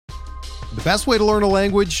The best way to learn a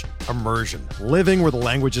language? Immersion. Living where the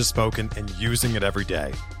language is spoken and using it every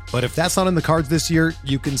day. But if that's not in the cards this year,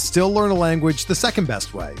 you can still learn a language the second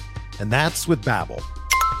best way, and that's with Babbel.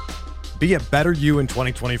 Be a better you in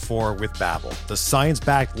 2024 with Babbel, the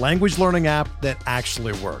science-backed language learning app that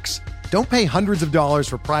actually works. Don't pay hundreds of dollars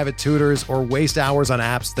for private tutors or waste hours on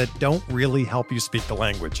apps that don't really help you speak the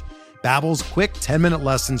language. Babbel's quick 10-minute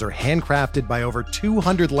lessons are handcrafted by over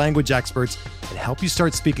 200 language experts and help you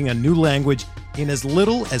start speaking a new language in as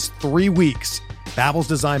little as 3 weeks. Babbel's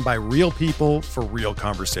designed by real people for real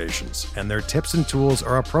conversations, and their tips and tools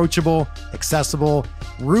are approachable, accessible,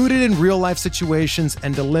 rooted in real-life situations,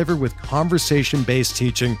 and delivered with conversation-based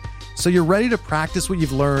teaching, so you're ready to practice what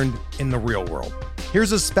you've learned in the real world.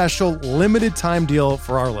 Here's a special limited-time deal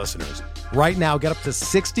for our listeners. Right now, get up to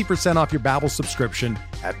 60% off your Babbel subscription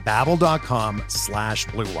at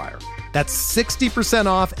babbel.com/Blue Wire. That's 60%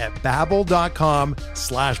 off at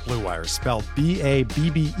babbel.com/Blue Wire, spelled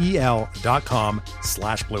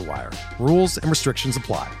BABBEL.com/Blue Wire. Rules and restrictions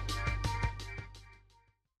apply.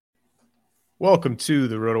 Welcome to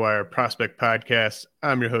the RotoWire Prospect Podcast.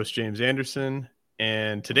 I'm your host, James Anderson,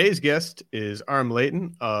 and today's guest is Aram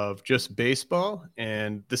Leighton of Just Baseball,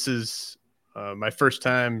 and this is my first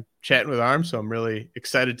time chatting with Aram, so I'm really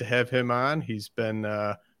excited to have him on. He's been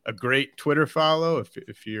a great Twitter follow.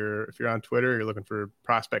 If you're on Twitter, you're looking for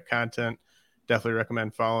prospect content, definitely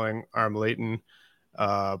recommend following Aram Leighton.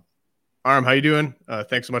 Aram, how you doing?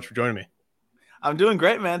 Thanks so much for joining me. I'm doing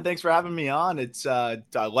great, man. Thanks for having me on. It's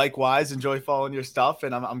likewise enjoy following your stuff,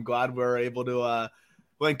 and I'm glad we're able to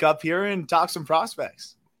link up here and talk some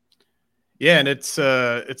prospects. Yeah, and it's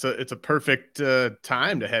a perfect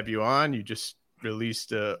time to have you on. You just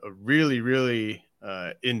released a really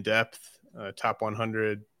in-depth top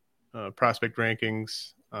 100 prospect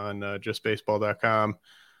rankings on justbaseball.com.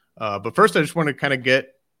 But first, I just want to kind of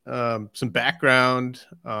get some background.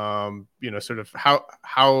 Sort of how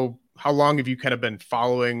long have you kind of been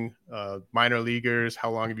following minor leaguers? How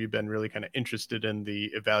long have you been really kind of interested in the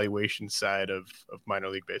evaluation side of minor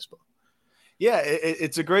league baseball? Yeah,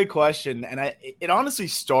 it's a great question. And it honestly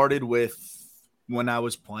started with when I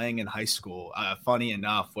was playing in high school, funny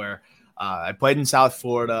enough, where I played in South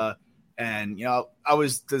Florida and, I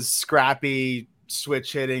was the scrappy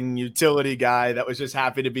switch hitting utility guy that was just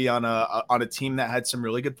happy to be on a team that had some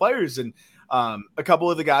really good players. And a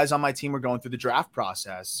couple of the guys on my team were going through the draft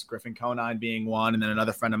process, Griffin Conine being one, and then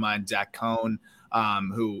another friend of mine, Zach Cohn,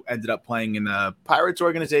 who ended up playing in the Pirates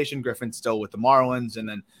organization. Griffin's still with the Marlins. And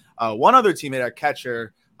then one other teammate, our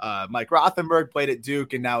catcher, Mike Rothenberg, played at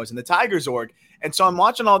Duke and now is in the Tigers org. And so I'm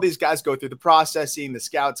watching all these guys go through the process, seeing the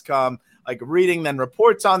scouts come, like reading then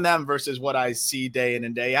reports on them versus what I see day in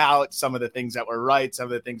and day out, some of the things that were right, some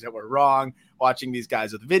of the things that were wrong, watching these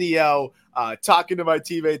guys with video, talking to my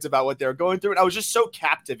teammates about what they were going through. And I was just so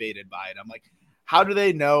captivated by it. I'm like, how do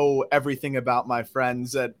they know everything about my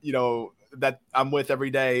friends that, that I'm with every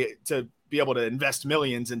day to be able to invest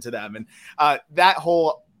millions into them? And that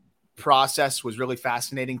whole process was really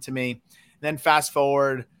fascinating to me. And then fast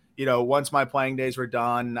forward, once my playing days were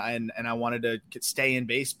done and I wanted to stay in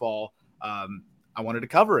baseball, I wanted to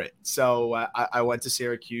cover it. So I went to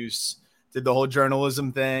Syracuse, did the whole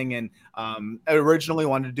journalism thing, and I originally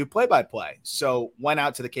wanted to do play-by-play. So went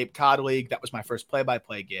out to the Cape Cod League. That was my first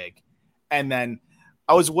play-by-play gig. And then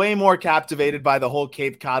I was way more captivated by the whole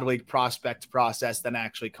Cape Cod League prospect process than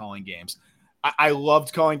actually calling games. I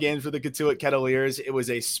loved calling games for the Katuitt Kettleers. It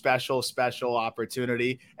was a special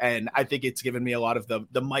opportunity, and I think it's given me a lot of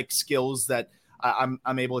the mic skills that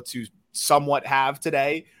I'm able to somewhat have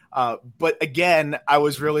today. But again, I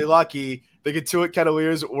was really lucky. The Katuitt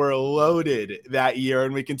Kettleers were loaded that year,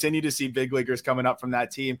 and we continue to see big leaguers coming up from that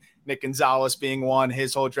team. Nick Gonzalez being one,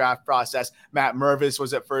 his whole draft process. Matt Mervis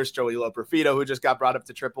was at first. Joey Loperfido, who just got brought up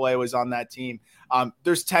to AAA, was on that team.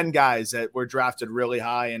 There's 10 guys that were drafted really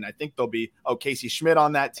high, and I think there'll be, Casey Schmidt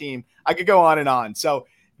on that team. I could go on and on. So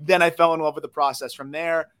then I fell in love with the process from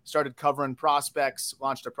there, started covering prospects,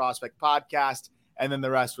 launched a prospect podcast, and then the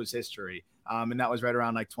rest was history. And that was right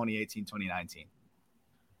around like 2018, 2019.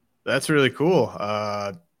 That's really cool.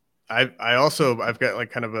 I've got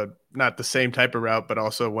like kind of a, not the same type of route, but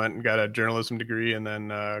also went and got a journalism degree and then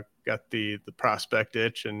got the prospect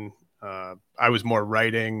itch. And I was more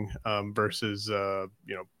writing versus,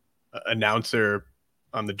 announcer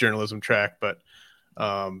on the journalism track. But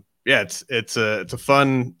it's a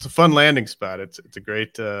fun landing spot. It's a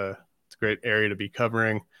great area to be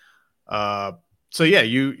covering. So yeah,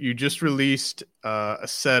 you just released a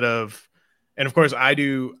set of, and of course I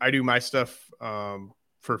do my stuff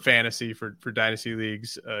for fantasy for dynasty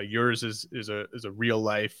leagues. Yours is a real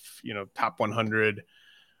life, top 100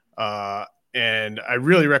 And I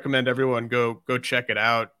really recommend everyone go check it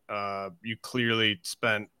out. You clearly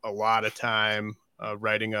spent a lot of time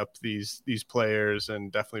writing up these players,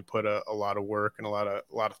 and definitely put a lot of work and a lot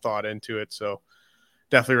of thought into it. So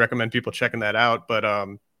definitely recommend people checking that out. But I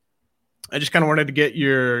just kind of wanted to get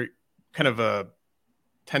your kind of a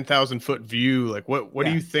 10,000-foot view. Like what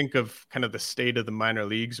do you think of kind of the state of the minor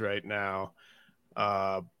leagues right now?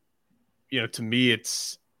 To me,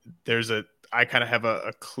 I kind of have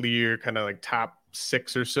a clear kind of like top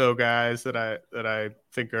 6 or so guys that I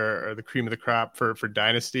think are the cream of the crop for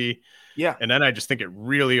dynasty. Yeah. And then I just think it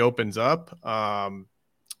really opens up.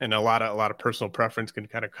 And a lot of personal preference can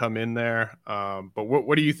kind of come in there. But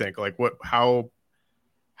what do you think? Like how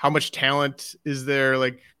much talent is there,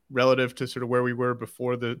 like relative to sort of where we were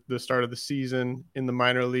before the start of the season in the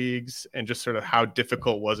minor leagues, and just sort of how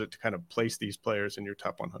difficult was it to kind of place these players in your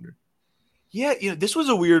top 100? Yeah, this was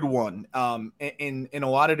a weird one in a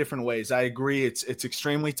lot of different ways. I agree. It's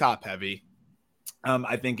extremely top heavy.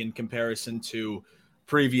 I think in comparison to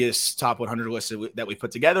previous top 100 lists that we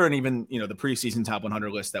put together, and even, the preseason top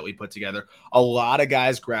 100 list that we put together, a lot of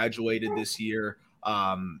guys graduated this year.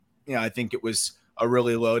 I think it was a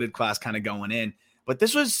really loaded class kind of going in, but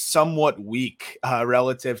this was somewhat weak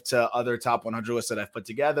relative to other top 100 lists that I've put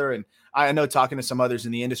together. And I know, talking to some others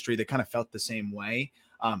in the industry, they kind of felt the same way.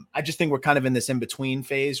 I just think we're kind of in this in-between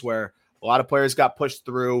phase where a lot of players got pushed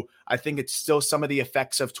through. I think it's still some of the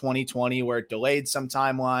effects of 2020 where it delayed some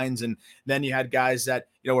timelines. And then you had guys that,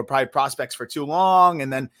 were probably prospects for too long.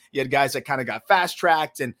 And then you had guys that kind of got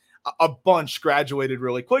fast-tracked, and a bunch graduated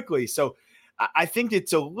really quickly. So I think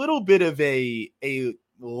it's a little bit of a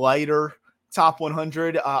lighter top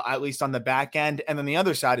 100, at least on the back end. And then the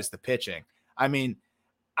other side is the pitching. I mean,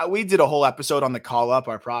 we did a whole episode on the Call Up,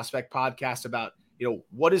 our prospect podcast, about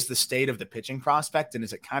what is the state of the pitching prospect, and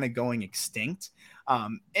is it kind of going extinct?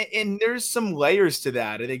 And there's some layers to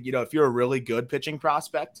that. I think, if you're a really good pitching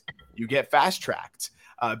prospect, you get fast tracked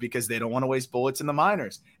because they don't want to waste bullets in the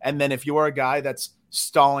minors. And then if you are a guy that's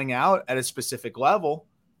stalling out at a specific level,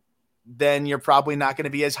 then you're probably not going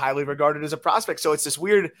to be as highly regarded as a prospect. So it's this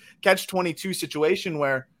weird catch-22 situation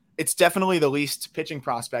where it's definitely the least pitching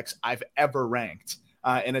prospects I've ever ranked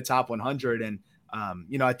in a top 100. And,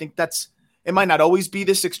 I think it might not always be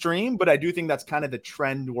this extreme, but I do think that's kind of the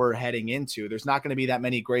trend we're heading into. There's not going to be that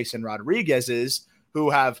many Grayson Rodriguez's who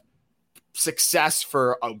have success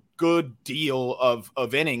for a good deal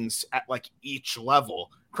of innings at like each level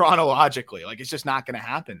chronologically. Like, it's just not going to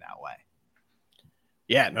happen that way.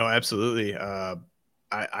 Yeah, no, absolutely. I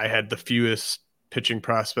had the fewest pitching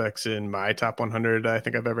prospects in my top 100 I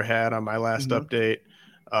think I've ever had on my last update.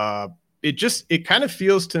 It kind of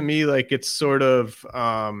feels to me like it's sort of,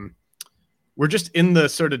 we're just in the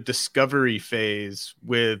sort of discovery phase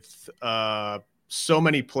with so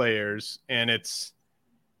many players, and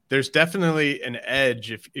there's definitely an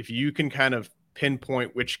edge if you can kind of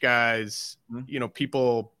pinpoint which guys,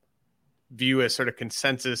 people view as sort of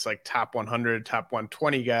consensus, like top 100, top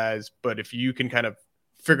 120 guys. But if you can kind of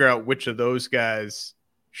figure out which of those guys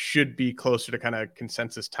should be closer to kind of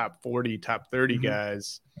consensus top 40, top 30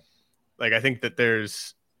 guys, like, I think that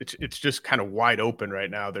it's just kind of wide open right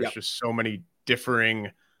now. There's just so many differing,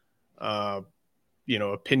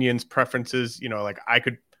 opinions, preferences. Like I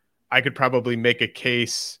could probably make a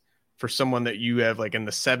case for someone that you have like in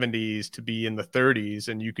the 70s to be in the 30s,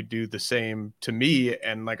 and you could do the same to me.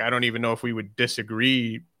 And like, I don't even know if we would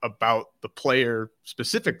disagree about the player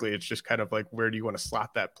specifically. It's just kind of like, where do you want to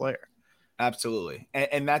slot that player? Absolutely.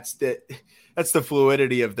 And that's the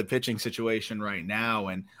fluidity of the pitching situation right now.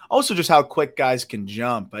 And also just how quick guys can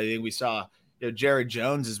jump. I think we saw, Jared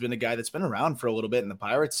Jones has been a guy that's been around for a little bit in the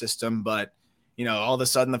Pirates system, but, all of a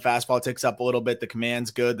sudden the fastball ticks up a little bit. The command's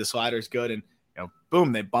good. The slider's good. And,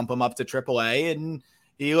 boom, they bump him up to AAA, and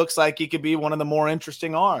he looks like he could be one of the more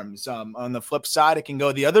interesting arms. On the flip side, it can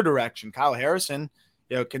go the other direction. Kyle Harrison,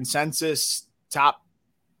 consensus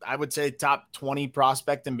I would say top 20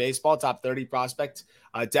 prospect in baseball, top 30 prospect,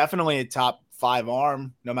 definitely a top 5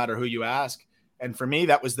 arm, no matter who you ask. And for me,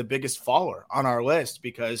 that was the biggest faller on our list,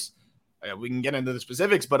 because we can get into the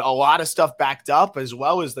specifics, but a lot of stuff backed up, as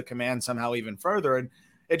well as the command somehow even further. And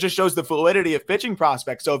it just shows the fluidity of pitching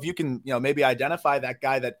prospects. So if you can, maybe identify that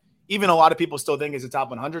guy that even a lot of people still think is a top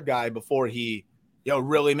 100 guy before he,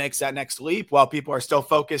 really makes that next leap, while people are still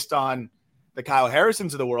focused on the Kyle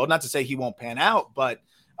Harrisons of the world. Not to say he won't pan out, but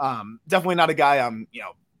definitely not a guy I'm,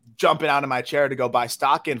 jumping out of my chair to go buy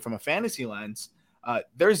stock in from a fantasy lens.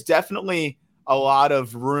 There's definitely a lot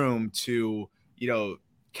of room to,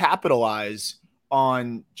 capitalize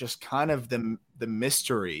on just kind of the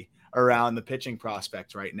mystery around the pitching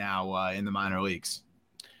prospect right now in the minor leagues.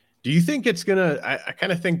 Do you think it's gonna? I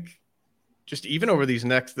kind of think just even over the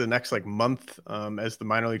next like month, as the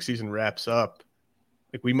minor league season wraps up,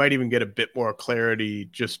 like we might even get a bit more clarity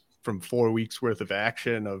just from 4 weeks worth of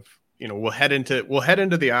action. Of we'll head into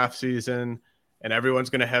the off season, and everyone's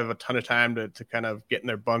going to have a ton of time to kind of get in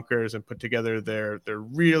their bunkers and put together their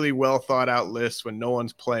really well thought out lists when no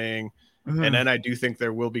one's playing. Mm-hmm. And then I do think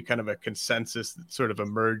there will be kind of a consensus that sort of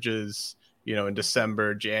emerges, in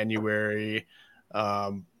December, January.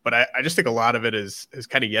 But I just think a lot of it is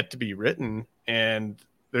kind of yet to be written. And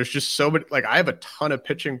there's just so many, like I have a ton of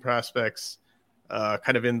pitching prospects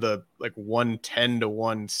kind of in the like 110 to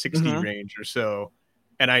 160 range or so.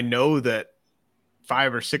 And I know that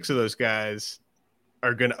 5 or 6 of those guys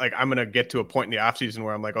are going to, like, I'm going to get to a point in the offseason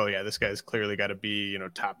where I'm like, oh yeah, this guy's clearly got to be,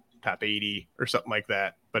 top 80 or something like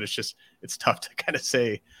that. But it's tough to kind of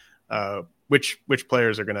say which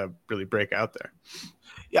players are going to really break out there.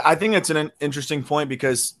 Yeah, I think it's an interesting point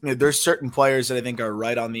because there's certain players that I think are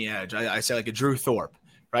right on the edge. I say like a Drew Thorpe,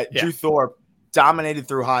 right? Yeah. Drew Thorpe dominated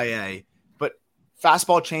through high A, but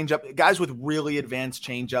fastball changeup, guys with really advanced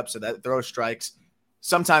changeups so that throw strikes,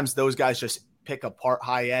 sometimes those guys just pick apart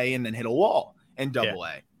high A and then hit a wall in double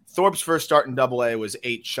A. Thorpe's first start in double A was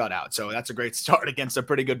 8 shutout. So that's a great start against a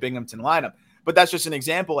pretty good Binghamton lineup. But that's just an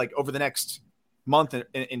example, like over the next month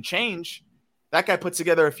and change, that guy puts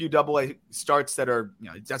together a few double A starts that are,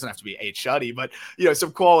 it doesn't have to be 8 shutty, but,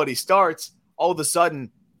 some quality starts. All of a sudden,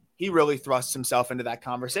 he really thrusts himself into that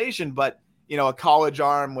conversation. But, a college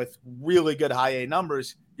arm with really good high A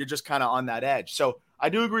numbers, you're just kind of on that edge. So I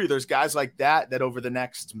do agree. There's guys like that over the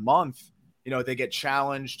next month, they get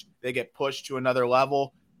challenged, they get pushed to another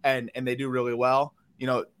level and they do really well.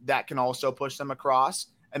 That can also push them across.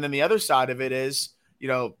 And then the other side of it is,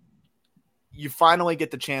 you finally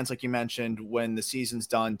get the chance, like you mentioned, when the season's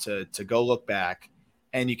done to go look back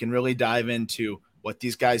and you can really dive into what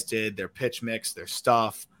these guys did, their pitch mix, their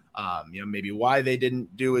stuff, maybe why they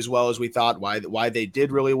didn't do as well as we thought, why they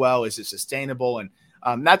did really well. Is it sustainable? And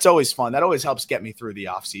that's always fun. That always helps get me through the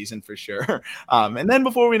off season for sure. And then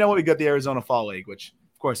before we know it, we got the Arizona Fall League, which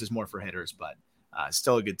of course is more for hitters, but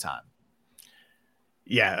still a good time.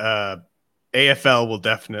 Yeah. AFL will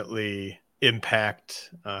definitely impact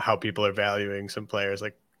how people are valuing some players.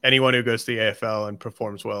 Like anyone who goes to the AFL and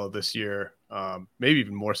performs well this year, maybe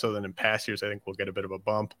even more so than in past years, I think we'll get a bit of a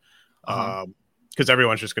bump because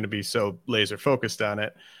everyone's just going to be so laser focused on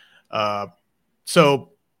it. So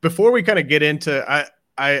before we kind of get into,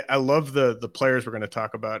 I love the players we're going to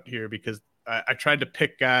talk about here because I tried to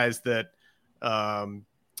pick guys that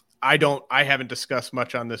I haven't discussed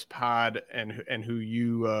much on this pod and who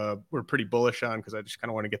you were pretty bullish on because I just kind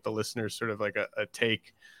of want to get the listeners sort of like a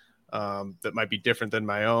take that might be different than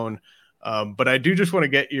my own. But I do just want to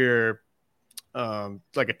get your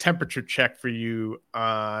like a temperature check for you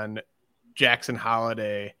on Jackson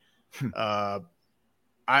Holliday.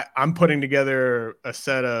 I'm putting together a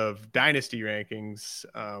set of dynasty rankings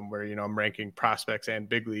where, I'm ranking prospects and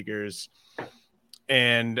big leaguers.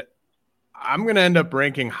 And I'm going to end up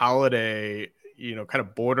ranking Holliday, kind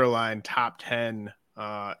of borderline top 10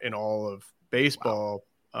 in all of baseball.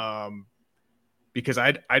 Wow. Because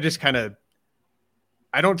I just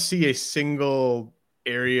I don't see a single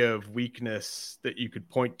area of weakness that you could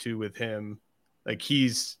point to with him. Like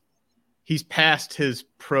he's past his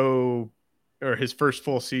pro or his first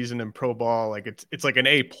full season in pro ball. Like it's like an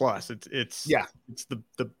A+. It's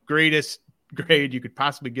the greatest grade you could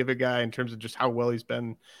possibly give a guy in terms of just how well he's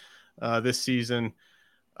been this season.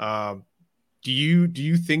 Do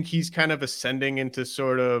you think he's kind of ascending into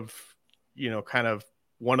sort of, kind of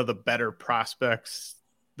one of the better prospects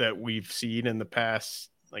that we've seen in the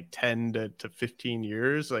past like 10 to 15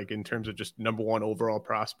 years, like in terms of just number one overall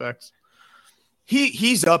prospects?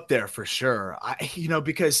 He's up there for sure.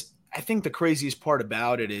 Because I think the craziest part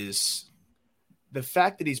about it is the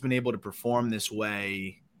fact that he's been able to perform this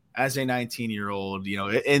way as a 19-year-old,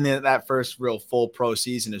 in that first real full pro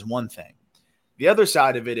season is one thing. The other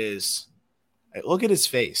side of it is, look at his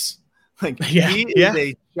face. Like he is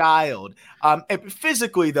a child.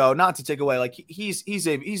 Physically, though, not to take away, like he's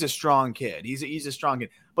a strong kid. He's a strong kid,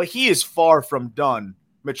 but he is far from done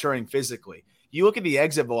maturing physically. You look at the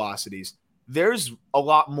exit velocities. There's a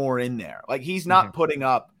lot more in there. Like he's not putting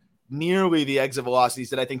up nearly the exit velocities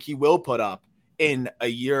that I think he will put up in a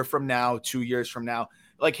year from now, 2 years from now.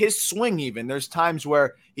 Like his swing, even there's times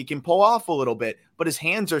where he can pull off a little bit, but his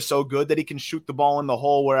hands are so good that he can shoot the ball in the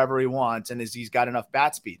hole wherever he wants. And he's got enough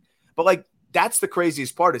bat speed, but like, that's the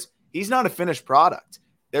craziest part is he's not a finished product.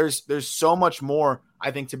 There's so much more,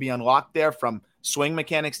 I think, to be unlocked there from swing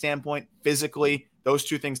mechanic standpoint, physically, those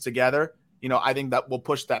two things together. I think that will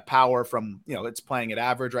push that power from, it's playing at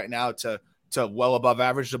average right now to well above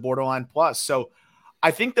average to borderline plus. So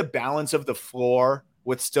I think the balance of the floor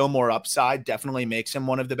with still more upside definitely makes him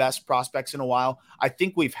one of the best prospects in a while. I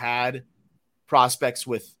think we've had prospects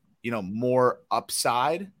with, more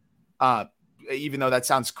upside, even though that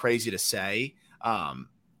sounds crazy to say.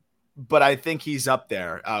 But I think he's up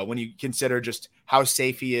there when you consider just how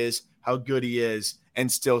safe he is, how good he is,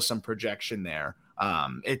 and still some projection there.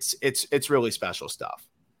 It's really special stuff.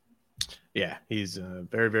 Yeah, he's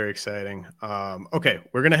very, very exciting. Okay,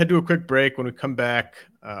 we're going to head to a quick break. When we come back,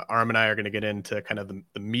 Aram and I are going to get into kind of the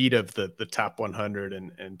meat of the top 100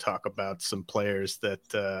 and talk about some players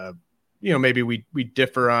that, maybe we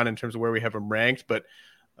differ on in terms of where we have them ranked. But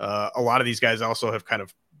a lot of these guys also have kind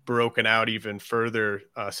of broken out even further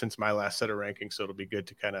since my last set of rankings. So it'll be good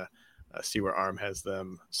to kind of see where Aram has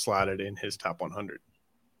them slotted in his top 100.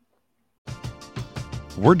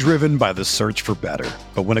 We're driven by the search for better.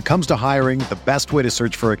 But when it comes to hiring, the best way to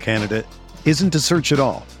search for a candidate isn't to search at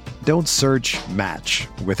all. Don't search, match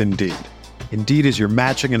with Indeed. Indeed is your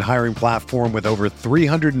matching and hiring platform with over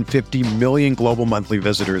 350 million global monthly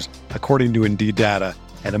visitors, according to Indeed data,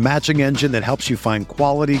 and a matching engine that helps you find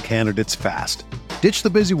quality candidates fast. Ditch the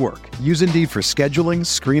busy work. Use Indeed for scheduling,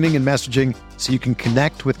 screening, and messaging so you can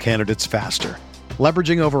connect with candidates faster.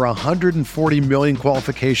 Leveraging over 140 million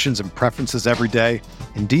qualifications and preferences every day,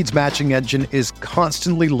 Indeed's matching engine is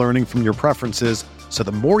constantly learning from your preferences, so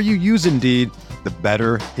the more you use Indeed, the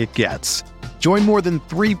better it gets. Join more than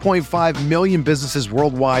 3.5 million businesses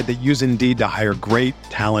worldwide that use Indeed to hire great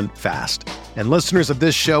talent fast. And listeners of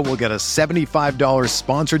this show will get a $75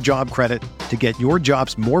 sponsored job credit to get your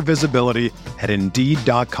jobs more visibility at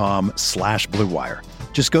Indeed.com/Blue Wire.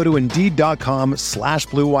 Just go to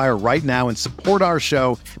Indeed.com/Blue Wire right now and support our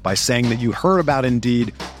show by saying that you heard about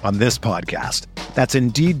Indeed on this podcast. That's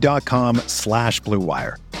Indeed.com/Blue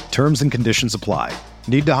Wire. Terms and conditions apply.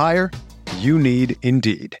 Need to hire? You need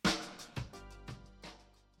Indeed.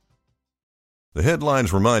 The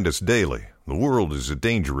headlines remind us daily the world is a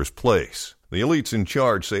dangerous place. The elites in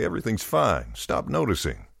charge say everything's fine, stop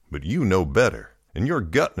noticing. But you know better. And your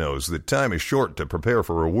gut knows that time is short to prepare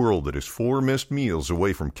for a world that is 4 missed meals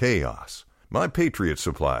away from chaos. My Patriot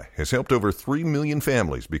Supply has helped over 3 million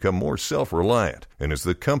families become more self-reliant and is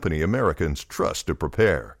the company Americans trust to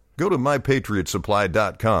prepare. Go to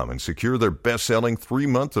MyPatriotSupply.com and secure their best-selling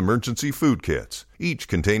 3-month emergency food kits. Each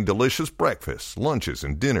contain delicious breakfasts, lunches,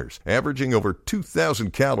 and dinners, averaging over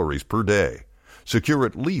 2,000 calories per day. Secure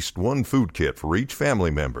at least 1 food kit for each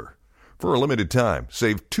family member. For a limited time,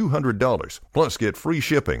 save $200, plus get free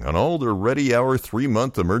shipping on all their Ready Hour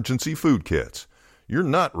 3-month emergency food kits. You're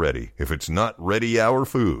not ready if it's not Ready Hour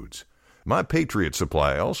Foods. My Patriot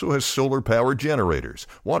Supply also has solar power generators,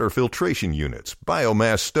 water filtration units,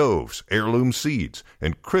 biomass stoves, heirloom seeds,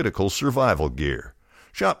 and critical survival gear.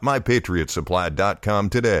 Shop MyPatriotSupply.com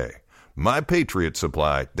today.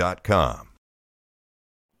 MyPatriotSupply.com.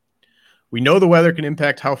 We know the weather can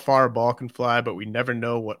impact how far a ball can fly, but we never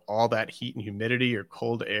know what all that heat and humidity or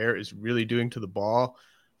cold air is really doing to the ball.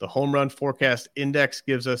 The Home Run Forecast Index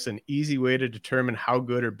gives us an easy way to determine how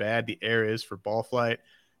good or bad the air is for ball flight.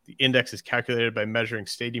 The index is calculated by measuring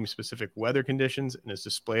stadium-specific weather conditions and is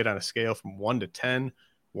displayed on a scale from 1 to 10,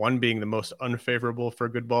 1 being the most unfavorable for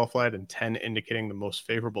a good ball flight and 10 indicating the most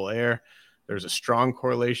favorable air. There's a strong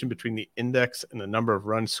correlation between the index and the number of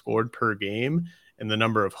runs scored per game and the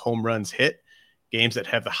number of home runs hit. Games that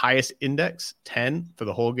have the highest index, 10 for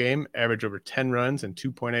the whole game, average over 10 runs and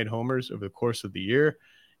 2.8 homers over the course of the year.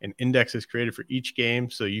 An index is created for each game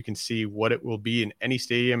so you can see what it will be in any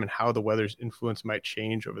stadium and how the weather's influence might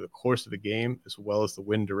change over the course of the game, as well as the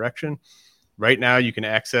wind direction. Right now, you can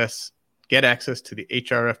get access to the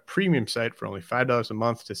HRF premium site for only $5 a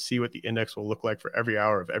month to see what the index will look like for every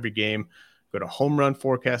hour of every game. Go to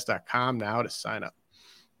homerunforecast.com now to sign up.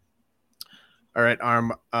 All right,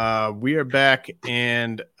 Aram, we are back,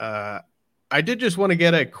 and I did just want to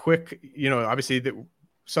get a quick, obviously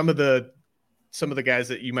some of the guys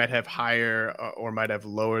that you might have higher or might have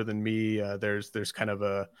lower than me. There's kind of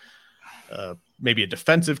a maybe a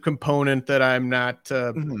defensive component that I'm not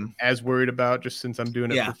as worried about, just since I'm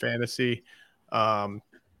doing it for fantasy.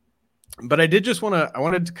 But I did just I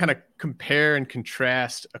wanted to kind of compare and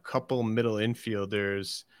contrast a couple middle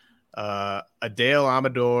infielders. Adele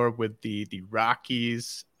Amador with the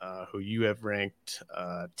Rockies, who you have ranked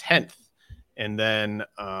 10th, and then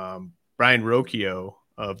Brian Rocchio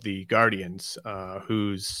of the Guardians,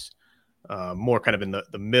 who's more kind of in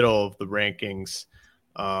the middle of the rankings.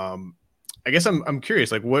 I guess I'm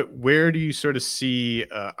curious, like where do you sort of see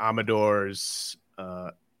Amador's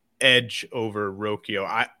edge over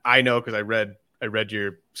Rocchio. I know because I read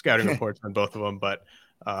your scouting reports on both of them, but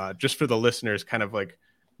just for the listeners, kind of like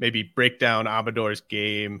maybe break down Amador's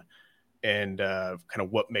game and kind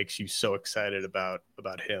of what makes you so excited about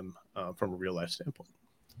him from a real life standpoint.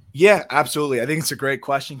 Yeah, absolutely. I think it's a great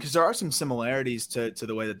question because there are some similarities to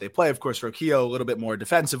the way that they play. Of course, Rocchio a little bit more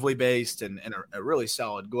defensively based and a really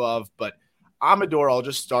solid glove. But Amador, I'll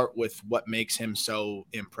just start with what makes him so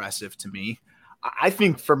impressive to me. I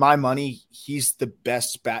think for my money, he's the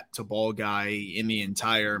best bat to ball guy in the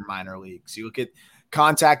entire minor leagues. You look at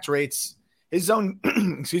contact rates, his zone,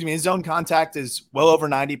 his zone contact is well over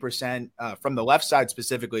 90%. From the left side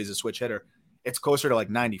specifically as a switch hitter, it's closer to like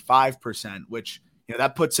 95%, which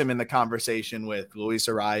that puts him in the conversation with Luis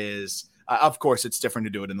Arias. Of course, it's different to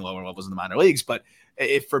do it in the lower levels in the minor leagues, but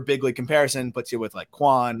if for big league comparison, puts you with like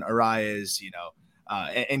Quan, Arias,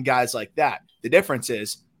 and guys like that. The difference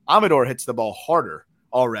is Amador hits the ball harder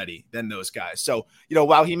already than those guys. So,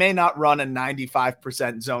 while he may not run a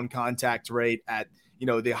 95% zone contact rate at,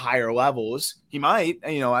 the higher levels, he might.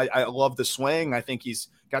 I love the swing. I think he's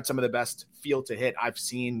got some of the best feel to hit I've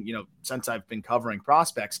seen, since I've been covering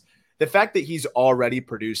prospects. The fact that he's already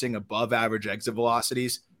producing above average exit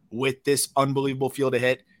velocities with this unbelievable feel to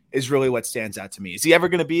hit is really what stands out to me. Is he ever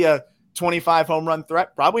going to be a 25 home run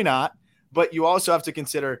threat? Probably not. But you also have to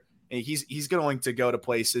consider he's going to go to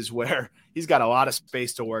places where he's got a lot of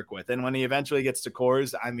space to work with. And when he eventually gets to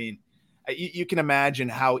Coors, I mean, you can imagine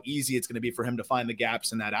how easy it's going to be for him to find the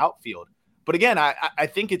gaps in that outfield. But again, I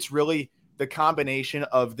think it's really the combination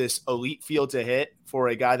of this elite feel to hit for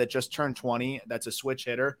a guy that just turned 20, that's a switch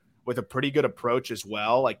hitter, with a pretty good approach as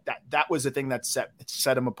well. Like that was the thing that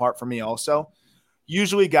set him apart for me also.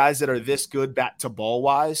 Usually guys that are this good bat to ball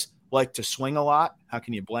wise like to swing a lot. How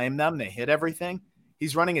can you blame them? They hit everything.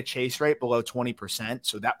 He's running a chase rate below 20%.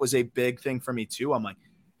 So that was a big thing for me too. I'm like,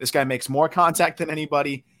 this guy makes more contact than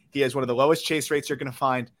anybody. He has one of the lowest chase rates you're going to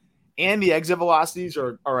find. And the exit velocities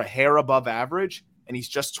are a hair above average. And he's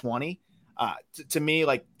just 20. To me,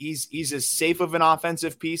 like he's as safe of an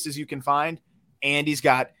offensive piece as you can find. And he's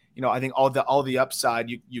got, I think all the upside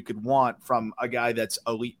you could want from a guy that's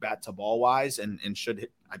elite bat to ball wise and should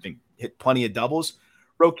hit plenty of doubles.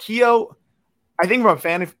 Rocchio, I think from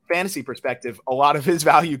a fantasy perspective, a lot of his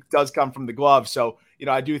value does come from the glove. So,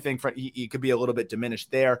 I do think he could be a little bit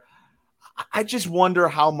diminished there. I just wonder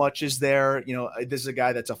how much is there. This is a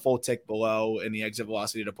guy that's a full tick below in the exit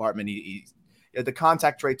velocity department. The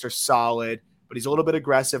contact rates are solid, but he's a little bit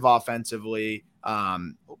aggressive offensively, a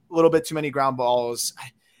little bit too many ground balls.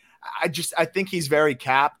 I think he's very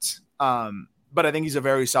capped, but I think he's a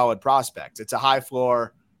very solid prospect. It's a high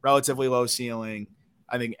floor, relatively low ceiling.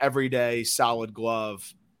 I think everyday solid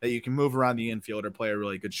glove that you can move around the infield or play a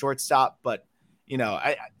really good shortstop. But,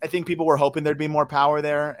 I think people were hoping there'd be more power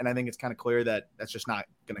there. And I think it's kind of clear that that's just not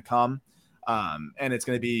going to come. And it's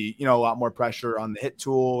going to be, a lot more pressure on the hit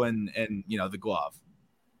tool and the glove.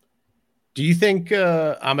 Do you think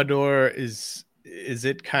Amador is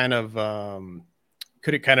it kind of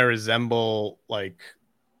could it kind of resemble like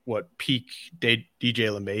what peak DJ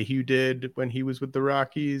LeMahieu did when he was with the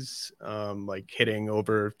Rockies, like hitting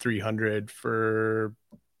over 300 for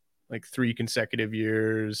like 3 consecutive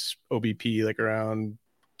years, OBP like around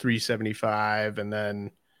 375, and then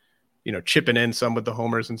chipping in some with the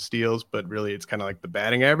homers and steals, but really it's kind of like the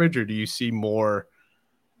batting average? Or do you see more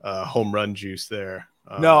home run juice there?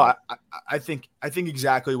 No, I think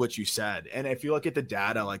exactly what you said. And if you look at the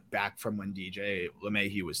data, like back from when DJ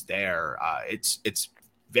LeMahieu was there, it's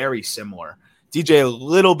very similar. DJ a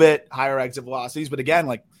little bit higher exit velocities, but again,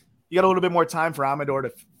 like you got a little bit more time for Amador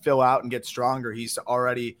to fill out and get stronger. He's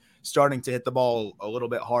already starting to hit the ball a little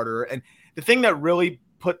bit harder. And the thing that really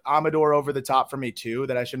put Amador over the top for me too,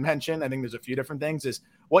 that I should mention, I think there's a few different things, is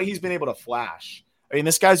what he's been able to flash. I mean,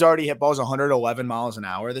 this guy's already hit balls 111 miles an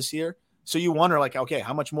hour this year. So you wonder, like, okay,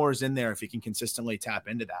 how much more is in there if he can consistently tap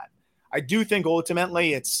into that? I do think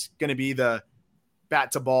ultimately it's going to be the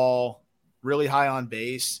bat to ball, really high on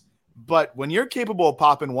base. But when you're capable of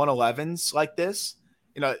popping 111s like this,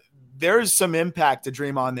 there's some impact to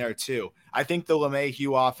dream on there too. I think the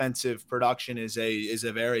LeMahieu offensive production is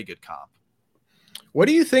a very good comp. What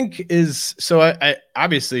do you think is so? I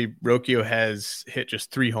obviously Rocchio has hit just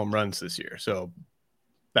 3 home runs this year, so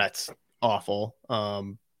that's awful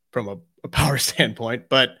from a power standpoint.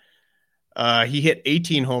 But he hit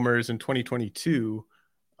 18 homers in 2022.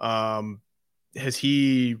 Has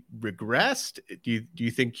he regressed? Do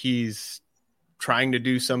you think he's trying to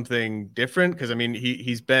do something different? Because I mean,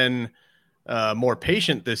 he's been more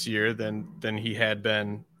patient this year than he had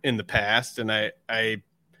been in the past, and I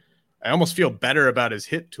almost feel better about his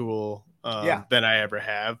hit tool than I ever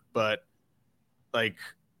have. But like,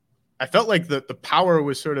 I felt like the power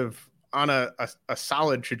was sort of on a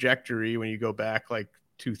solid trajectory when you go back like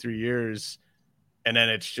 2-3 years, and then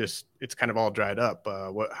it's kind of all dried up.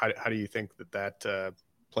 How do you think that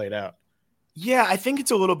played out? Yeah, I think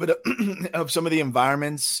it's a little bit of some of the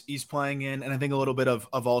environments he's playing in, and I think a little bit of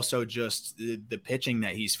also just the pitching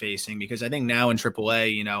that he's facing, because I think now in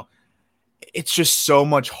AAA, it's just so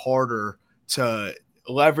much harder to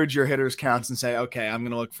leverage your hitters counts and say, okay, I'm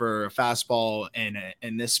going to look for a fastball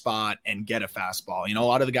in this spot and get a fastball. A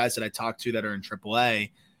lot of the guys that I talk to that are in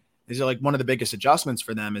AAA, these are like one of the biggest adjustments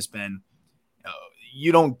for them has been,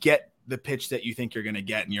 you don't get the pitch that you think you're going to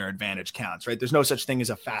get in your advantage counts, right? There's no such thing as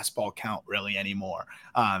a fastball count really anymore.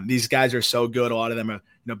 These guys are so good. A lot of them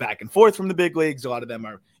are, back and forth from the big leagues. A lot of them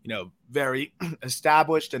are, very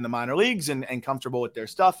established in the minor leagues and comfortable with their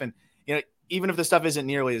stuff. And, even if the stuff isn't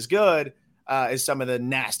nearly as good as some of the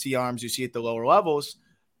nasty arms you see at the lower levels,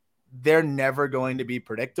 they're never going to be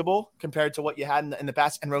predictable compared to what you had in the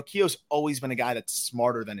past. And Roquillo's always been a guy that's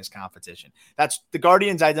smarter than his competition. That's the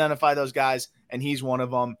Guardians identify those guys, and he's one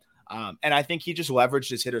of them. And I think he just leveraged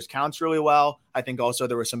his hitters counts really well. I think also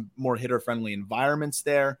there were some more hitter-friendly environments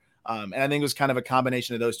there. And I think it was kind of a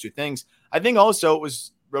combination of those two things. I think also it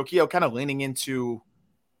was Roquillo kind of leaning into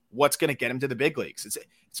what's going to get him to the big leagues.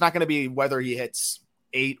 It's not going to be whether he hits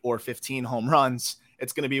 8 or 15 home runs.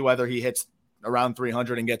 It's going to be whether he hits around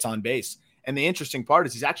 300 and gets on base. And the interesting part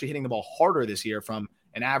is he's actually hitting the ball harder this year from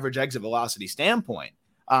an average exit velocity standpoint.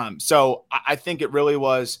 So I think it really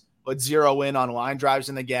was, let's zero in on line drives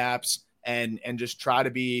in the gaps and just try to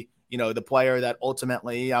be, the player that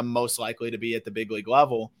ultimately I'm most likely to be at the big league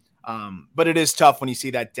level. But it is tough when you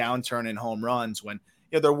see that downturn in home runs when,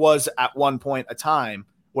 there was at one point a time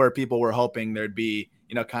where people were hoping there'd be,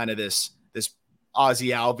 kind of this Ozzie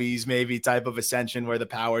Albies maybe type of ascension where the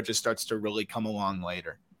power just starts to really come along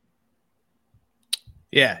later.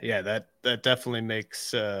 Yeah, that definitely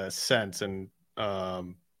makes sense. And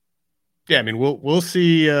we'll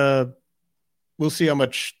see how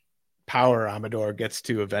much power Amador gets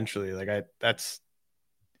to eventually. Like that's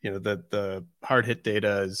the hard hit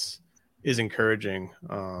data is encouraging.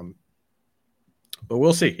 But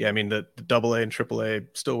we'll see. Yeah, the AA and AAA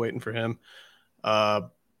still waiting for him.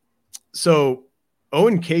 So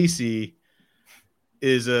Owen Casey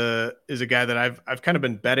is a guy that I've kind of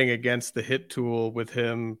been betting against the hit tool with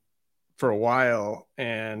him for a while,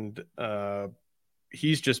 and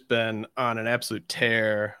he's just been on an absolute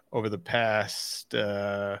tear over the past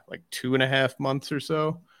like 2.5 months or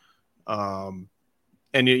so. And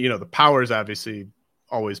the power's obviously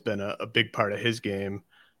always been a big part of his game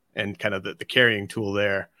and kind of the carrying tool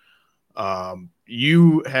there.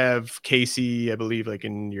 You have Casey, I believe, like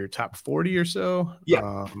in your top 40 or so.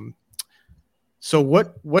 Yeah. So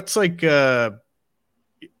what's like,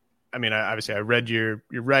 obviously I read your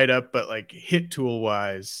write up, but like hit tool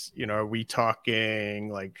wise, are we talking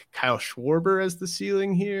like Kyle Schwarber as the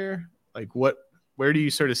ceiling here? Like where do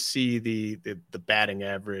you sort of see the batting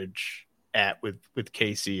average at with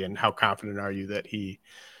Casey, and how confident are you that he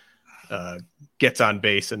gets on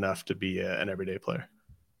base enough to be an everyday player?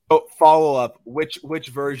 Oh, follow up. Which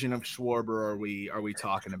version of Schwarber are we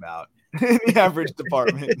talking about in the average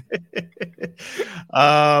department?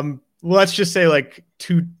 Let's just say like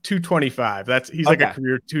 225. He's like a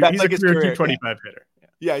career 225 hitter.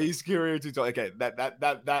 Yeah, he's career 220. Okay,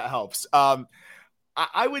 that helps.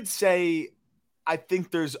 I would say I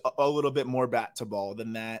think there's a little bit more bat to ball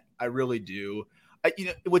than that. I really do.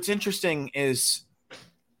 What's interesting is,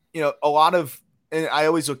 a lot of, and I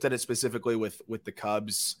always looked at it specifically with the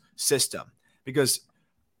Cubs system, because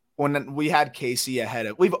when we had Casey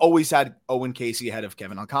we've always had Owen Casey ahead of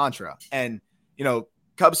Kevin Alcantara. And,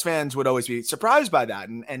 Cubs fans would always be surprised by that.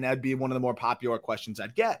 And that'd be one of the more popular questions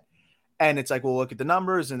I'd get. And it's like, well, look at the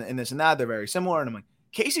numbers and this and that. They're very similar. And I'm like,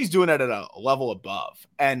 Casey's doing it at a level above.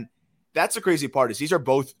 And that's the crazy part is these are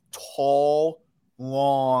both tall,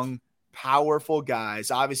 long, powerful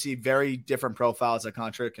guys, obviously very different profiles.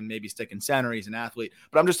 Alcantara can maybe stick in center. He's an athlete,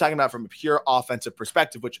 but I'm just talking about from a pure offensive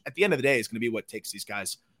perspective, which at the end of the day is going to be what takes these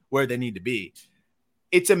guys where they need to be.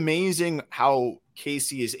 It's amazing how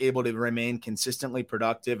Casey is able to remain consistently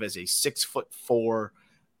productive as a 6'4"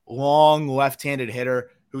 long left-handed hitter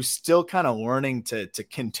who's still kind of learning to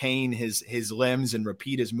contain his limbs and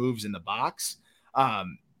repeat his moves in the box.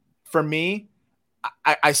 For me,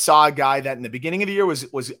 I saw a guy that in the beginning of the year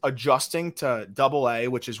was adjusting to AA,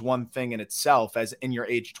 which is one thing in itself as in your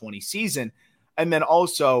age 20 season. And then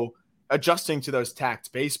also adjusting to those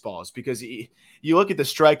tacked baseballs, because you look at the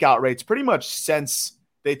strikeout rates pretty much since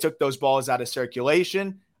they took those balls out of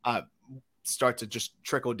circulation. start to just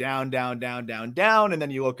trickle down. And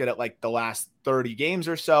then you look at it like the last 30 games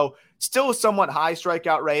or so, still somewhat high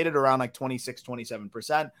strikeout rate at around like 26,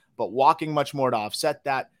 27%, but walking much more to offset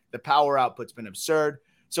that. The power output's been absurd.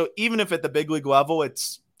 So even if at the big league level,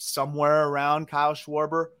 it's somewhere around Kyle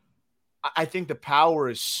Schwarber, I think the power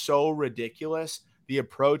is so ridiculous. The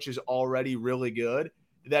approach is already really good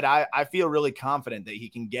that I feel really confident that he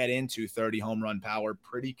can get into 30 home run power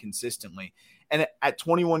pretty consistently. And at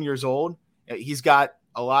 21 years old, he's got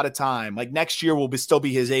a lot of time. Like next year will still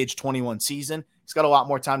be his age 21 season. He's got a lot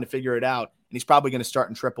more time to figure it out, and he's probably going to start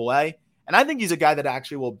in AAA. And I think he's a guy that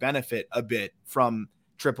actually will benefit a bit from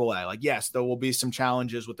AAA. Like, yes, there will be some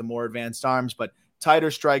challenges with the more advanced arms, but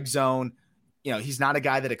tighter strike zone. He's not a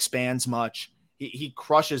guy that expands much. He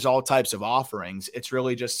crushes all types of offerings. It's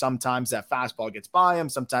really just sometimes that fastball gets by him.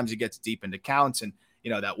 Sometimes he gets deep into counts, and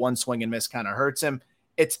that one swing and miss kind of hurts him.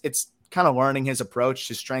 It's kind of learning his approach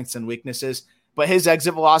to strengths and weaknesses. But his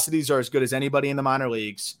exit velocities are as good as anybody in the minor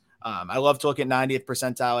leagues. I love to look at 90th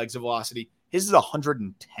percentile exit velocity. His is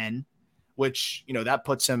 110, which that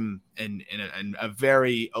puts him in a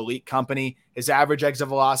very elite company. His average exit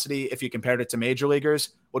velocity, if you compared it to major leaguers,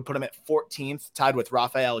 would put him at 14th, tied with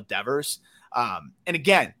Rafael Devers. And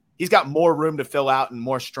again, he's got more room to fill out and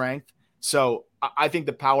more strength. So I think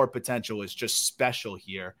the power potential is just special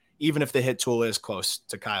here, even if the hit tool is close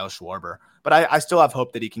to Kyle Schwarber. But I still have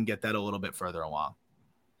hope that he can get that a little bit further along.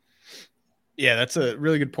 Yeah, that's a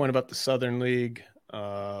really good point about the Southern League.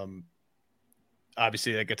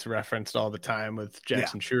 Obviously, that gets referenced all the time with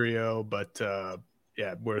Jackson Churio, but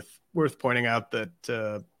worth pointing out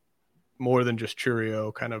that more than just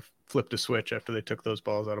Churio kind of flipped a switch after they took those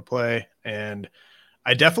balls out of play. And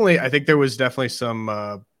I think there was definitely some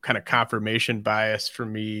kind of confirmation bias for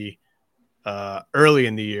me early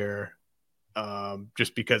in the year,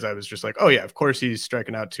 just because I was just like, oh yeah, of course he's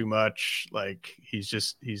striking out too much. Like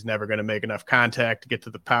he's never going to make enough contact to get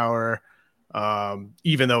to the power.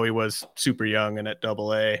 Even though he was super young and at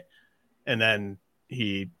AA, and then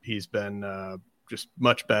he's been just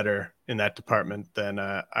much better in that department than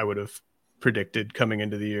I would have predicted coming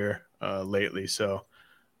into the year lately. So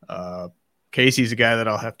Casey's a guy that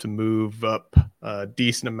I'll have to move up a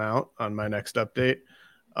decent amount on my next update.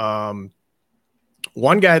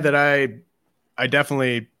 One guy that I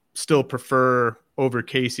definitely still prefer over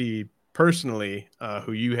Casey personally,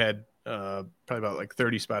 who you had probably about like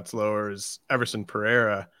 30 spots lower, is Everson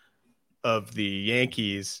Pereira of the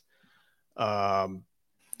Yankees. I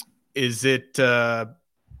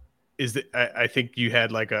think you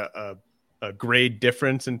had like a grade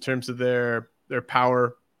difference in terms of their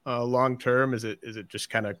power long term. Is it just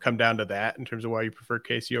kind of come down to that in terms of why you prefer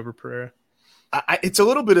Casey over Pereira? It's a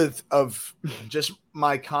little bit of just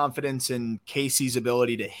my confidence in Casey's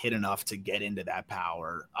ability to hit enough to get into that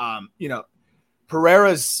power.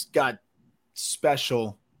 Pereira's got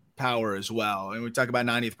special power as well. And we talk about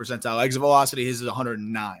 90th percentile exit velocity. His is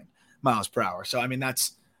 109 miles per hour. So, I mean,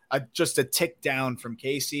 that's just a tick down from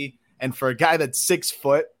Casey. And for a guy that's 6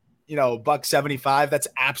 foot, $175, that's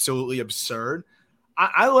absolutely absurd.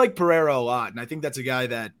 I like Pereira a lot. And I think that's a guy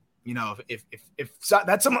that, if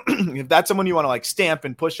that's someone, if that's someone you want to like stamp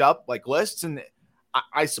and push up like lists, and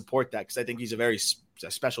I support that because I think he's a very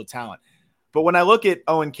special talent. But when I look at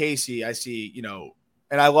Owen Casey, I see,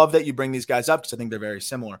 and I love that you bring these guys up because I think they're very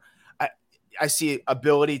similar. I see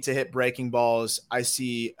ability to hit breaking balls. I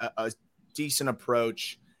see a decent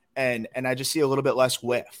approach, and I just see a little bit less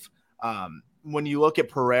whiff. When you look at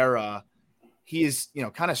Pereira, he is,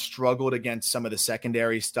 kind of struggled against some of the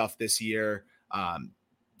secondary stuff this year.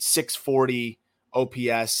 640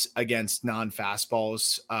 OPS against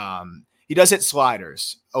non-fastballs. He does hit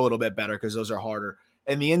sliders a little bit better because those are harder.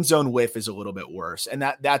 And the end zone whiff is a little bit worse. And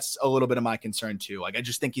that's a little bit of my concern too. Like, I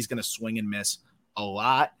just think he's going to swing and miss a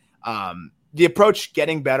lot. The approach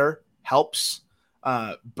getting better helps.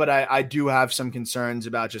 But I do have some concerns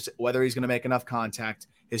about just whether he's going to make enough contact.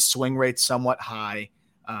 His swing rate's somewhat high.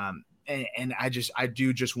 And I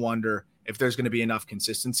do just wonder if there's going to be enough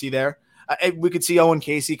consistency there. We could see Owen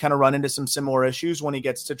Casey kind of run into some similar issues when he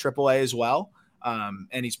gets to AAA as well.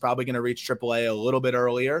 And he's probably going to reach AAA a little bit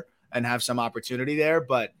earlier and have some opportunity there.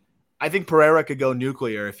 But I think Pereira could go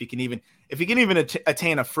nuclear if he can even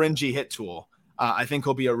attain a fringy hit tool. I think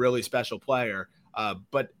he'll be a really special player.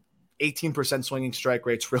 But 18% swinging strike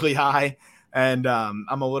rate's really high. And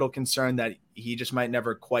I'm a little concerned that he just might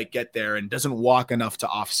never quite get there and doesn't walk enough to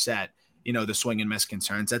offset, the swing and miss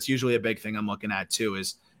concerns. That's usually a big thing I'm looking at too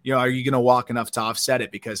is, are you going to walk enough to offset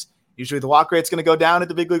it? Because usually the walk rate's going to go down at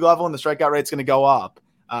the big league level and the strikeout rate's going to go up.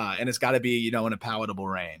 And it's got to be, in a palatable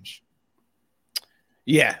range.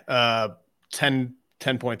 Yeah. 10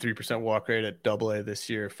 10.3% walk rate at AA this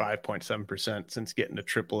year, 5.7% since getting to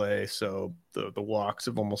AAA. So the walks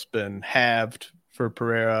have almost been halved for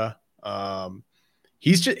Pereira.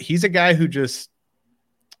 He's a guy who just,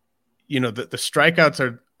 the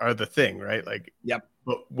strikeouts are the thing, right? Like, yep.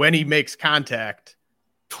 But when he makes contact,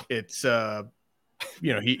 it's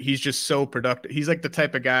he's just so productive. He's like the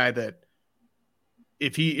type of guy that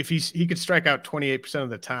if he could strike out 28% of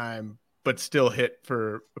the time, but still hit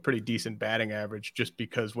for a pretty decent batting average, just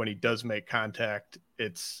because when he does make contact,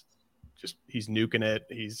 it's just he's nuking it.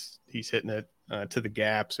 He's hitting it to the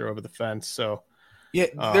gaps or over the fence. So yeah,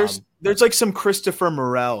 there's like some Christopher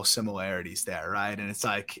Morel similarities there, right? And it's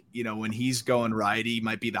like, when he's going right, he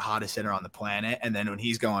might be the hottest hitter on the planet, and then when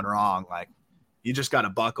he's going wrong, like, you just got to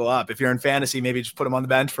buckle up. If you're in fantasy, maybe just put him on the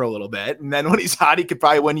bench for a little bit, and then when he's hot, he could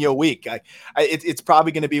probably win you a week. It's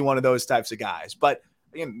probably going to be one of those types of guys, but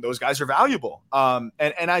again, those guys are valuable. And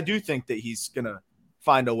I do think that he's going to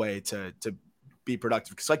find a way to be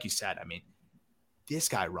productive. Because like you said, I mean, this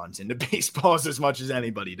guy runs into baseballs as much as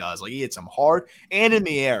anybody does. Like, he hits them hard and in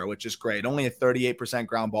the air, which is great. Only a 38%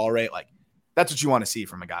 ground ball rate. Like, that's what you want to see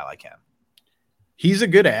from a guy like him. He's a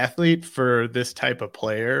good athlete for this type of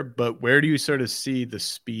player, but where do you sort of see the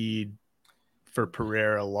speed for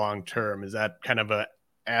Pereira long-term? Is that kind of a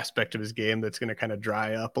aspect of his game that's going to kind of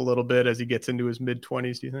dry up a little bit as he gets into his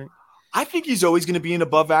mid-20s, do you think? I think he's always going to be an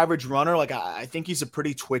above average runner. Like, I think he's a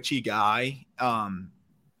pretty twitchy guy. I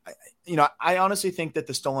honestly think that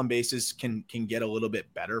the stolen bases can get a little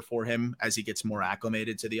bit better for him as he gets more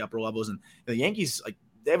acclimated to the upper levels. And the Yankees, like,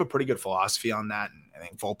 they have a pretty good philosophy on that. And I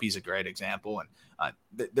think Volpe's a great example. And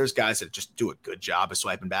there's guys that just do a good job of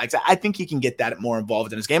swiping bags. I think he can get that more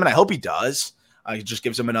involved in his game, and I hope he does. It just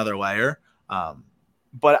gives him another layer.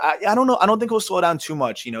 But I don't know. I don't think he'll slow down too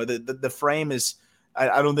much. The frame is,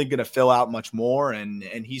 I don't think, going to fill out much more, and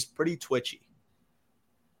he's pretty twitchy.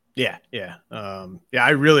 Yeah. I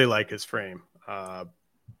really like his frame.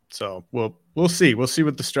 So we'll see. We'll see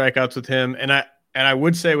with the strikeouts with him. And I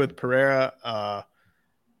would say with Pereira,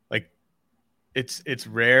 it's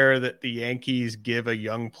rare that the Yankees give a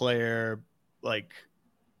young player like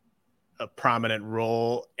a prominent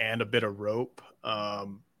role and a bit of rope.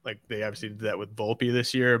 Like they obviously did that with Volpe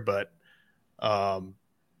this year, but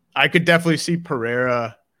I could definitely see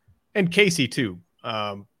Pereira and Casey too.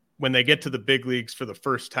 When they get to the big leagues for the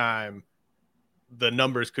first time, the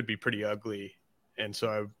numbers could be pretty ugly. And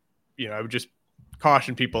so I would just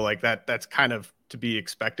caution people like that. That's kind of to be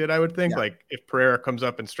expected, I would think. Yeah. Like if Pereira comes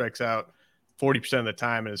up and strikes out 40% of the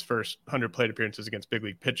time in his first 100 plate appearances against big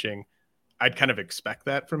league pitching, I'd kind of expect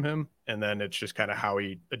that from him. And then it's just kind of how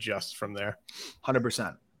he adjusts from there.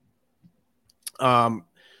 100%.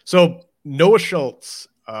 So Noah Schultz.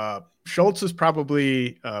 Schultz is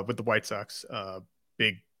probably with the White Sox,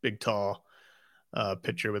 big, tall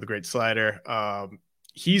pitcher with a great slider.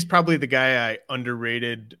 He's probably the guy I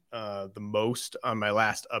underrated the most on my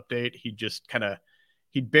last update.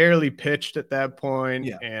 He barely pitched at that point,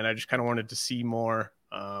 yeah. And I just kind of wanted to see more,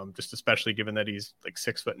 just especially given that he's like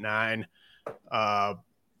 6'9".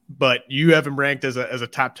 But you have him ranked as a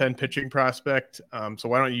top 10 pitching prospect. So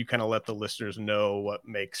why don't you kind of let the listeners know what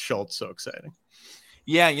makes Schultz so exciting?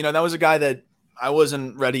 Yeah, that was a guy that I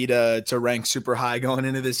wasn't ready to rank super high going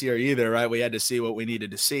into this year either, right? We had to see what we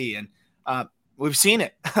needed to see, and we've seen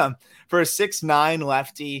it. For a 6'9"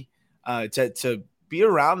 lefty, to be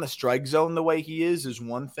around the strike zone the way he is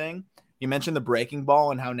one thing. You mentioned the breaking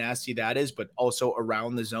ball and how nasty that is, but also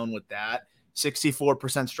around the zone with that.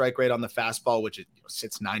 64% strike rate on the fastball, which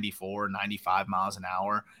sits 94, 95 miles an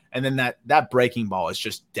hour. And then that breaking ball is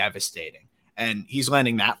just devastating. And he's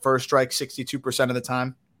landing that first strike 62% of the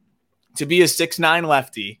time. To be a 6'9"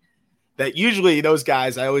 lefty, that usually those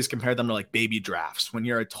guys, I always compare them to like baby drafts. When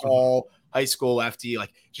you're a tall high school lefty,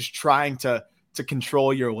 like just trying to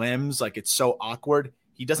control your limbs, like it's so awkward.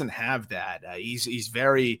 He doesn't have that. He's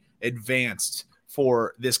very advanced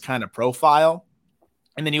for this kind of profile.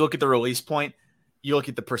 And then you look at the release point, you look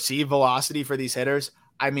at the perceived velocity for these hitters.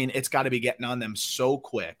 I mean, it's got to be getting on them so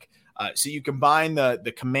quick. So you combine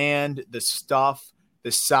the command, the stuff,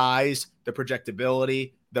 the size, the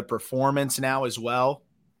projectability, the performance now as well.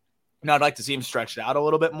 Now I'd like to see him stretched out a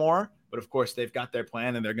little bit more, but of course they've got their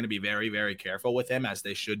plan and they're going to be very, very careful with him, as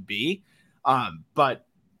they should be. But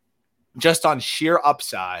just on sheer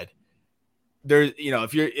upside, there,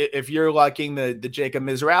 if you're liking the Jacob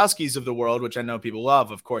Mizrowskis of the world, which I know people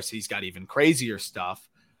love, of course he's got even crazier stuff,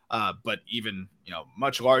 but even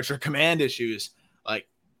much larger command issues. Like,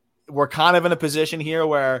 we're kind of in a position here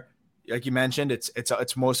where, like you mentioned,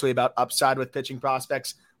 it's mostly about upside with pitching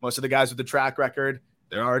prospects. Most of the guys with the track record,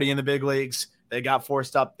 they're already in the big leagues. They got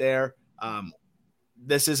forced up there.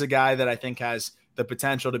 this is a guy that I think has the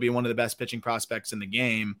potential to be one of the best pitching prospects in the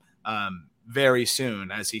game very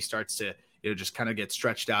soon as he starts to just kind of get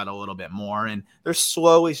stretched out a little bit more. And they're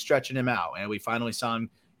slowly stretching him out. And we finally saw him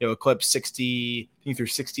eclipse 60, I think through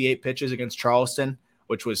 68 pitches against Charleston,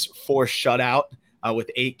 which was forced shutout with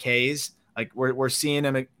 8 Ks. Like we're seeing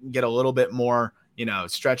him get a little bit more,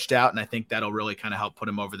 stretched out. And I think that'll really kind of help put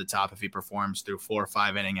him over the top if he performs through 4 or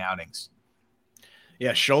 5 inning outings.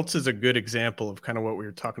 Yeah, Schultz is a good example of kind of what we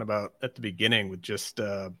were talking about at the beginning with just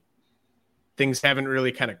things haven't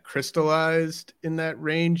really kind of crystallized in that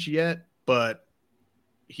range yet, but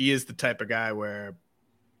he is the type of guy where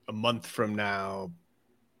a month from now,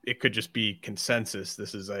 it could just be consensus.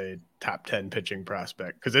 This is a top 10 pitching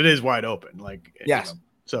prospect because it is wide open. Like, yes.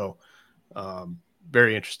 So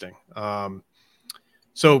very interesting.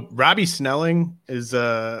 So Robbie Snelling is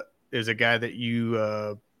a guy that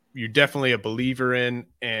you're definitely a believer in,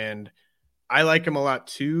 and I like him a lot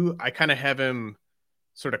too. I kind of have him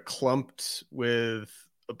sort of clumped with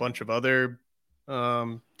a bunch of other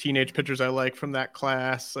teenage pitchers I like from that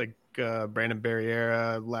class, like Brandon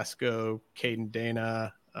Barriera, Lesko, Caden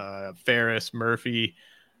Dana, Ferris, Murphy.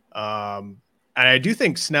 And I do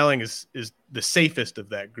think Snelling is the safest of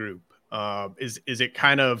that group. Is it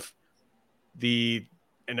kind of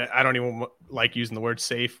and I don't even like using the word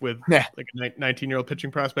safe with like a 19-year-old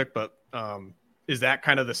pitching prospect, but is that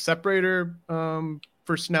kind of the separator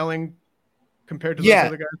for Snelling compared to those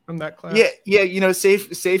other guys from that class? Yeah.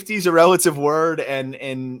 Safety is a relative word, and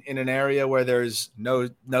in an area where there's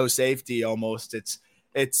no safety, almost it's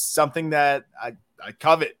something that I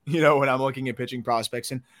covet, when I'm looking at pitching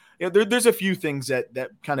prospects. And there's a few things that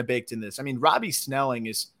kind of baked in this. I mean, Robbie Snelling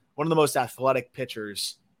is one of the most athletic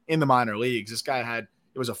pitchers in the minor leagues. This guy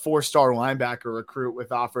was a 4-star linebacker recruit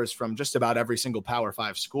with offers from just about every single Power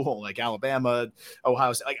 5 school, like Alabama,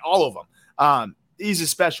 Ohio State, like all of them. He's a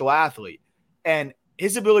special athlete, and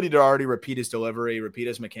his ability to already repeat his delivery, repeat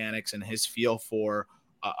his mechanics, and his feel for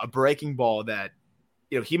a breaking ball that,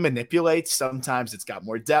 he manipulates. Sometimes it's got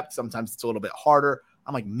more depth. Sometimes it's a little bit harder.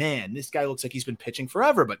 I'm like, man, this guy looks like he's been pitching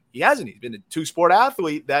forever, but he hasn't. He's been a 2-sport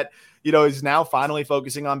athlete that, is now finally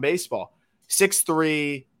focusing on baseball.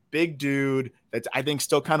 6'3", big dude that's, I think,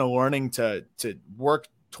 still kind of learning to work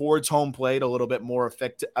towards home plate a little bit more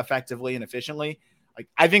effectively and efficiently. Like,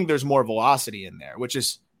 I think there's more velocity in there, which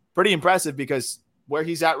is pretty impressive because where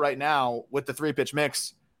he's at right now with the 3-pitch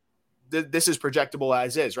mix, this is projectable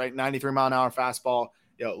as is, right? 93-mile-an-hour fastball,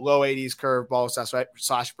 low 80s curveball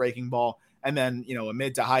slash breaking ball, and then, a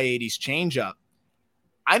mid to high 80s changeup.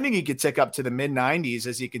 I think he could tick up to the mid 90s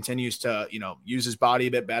as he continues to, use his body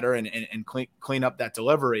a bit better and clean up that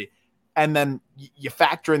delivery. And then you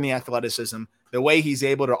factor in the athleticism, the way he's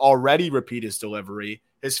able to already repeat his delivery,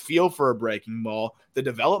 his feel for a breaking ball, the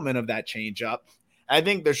development of that changeup. I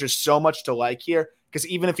think there's just so much to like here, because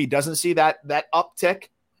even if he doesn't see that uptick,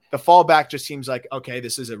 the fallback just seems like, okay,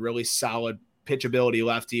 this is a really solid pitchability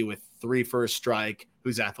lefty with 3 first strike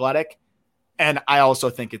who's athletic. And I also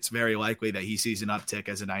think it's very likely that he sees an uptick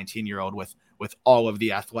as a 19-year-old with all of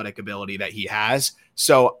the athletic ability that he has.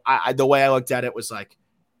 So the way I looked at it was like,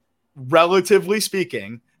 relatively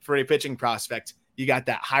speaking, for a pitching prospect, you got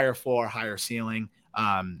that higher floor, higher ceiling.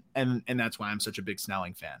 And that's why I'm such a big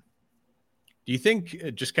Snelling fan. Do you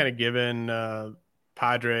think, just kind of given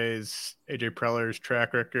Padres, AJ Preller's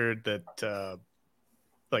track record, that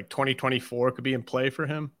like 2024 could be in play for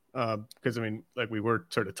him? Because, I mean, like we were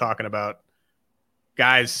sort of talking about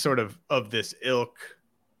guys sort of this ilk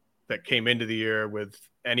that came into the year with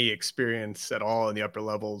any experience at all in the upper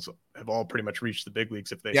levels have all pretty much reached the big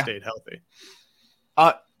leagues if they stayed healthy.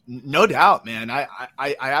 No doubt, man.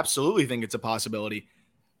 I absolutely think it's a possibility.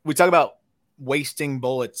 We talk about wasting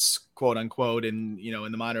bullets, quote unquote, in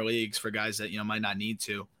the minor leagues for guys that, might not need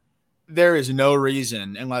to. There is no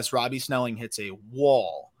reason, unless Robbie Snelling hits a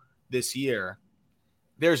wall this year,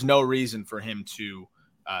 there's no reason for him to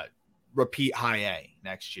repeat high A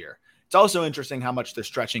next year. It's also interesting how much they're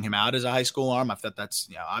stretching him out as a high school arm. I thought that's,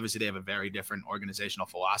 obviously they have a very different organizational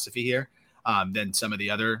philosophy here than some of the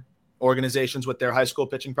other organizations with their high school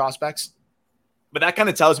pitching prospects. But that kind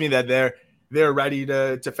of tells me that they're ready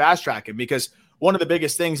to fast track him, because one of the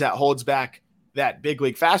biggest things that holds back that big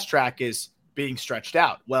league fast track is being stretched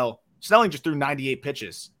out. Well, Snelling just threw 98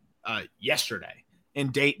 pitches yesterday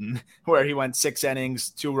in Dayton, where he went 6 innings,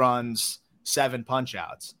 2 runs, 7 punch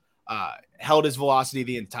outs. Held his velocity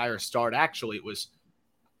the entire start. Actually, it was,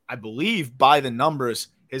 I believe, by the numbers,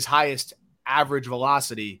 his highest average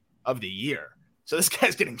velocity of the year. So this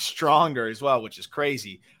guy's getting stronger as well, which is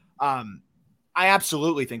crazy. I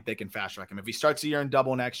absolutely think they can fast track him. If he starts the year in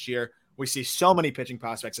double next year, we see so many pitching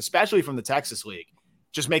prospects, especially from the Texas League,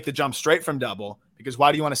 just make the jump straight from double, because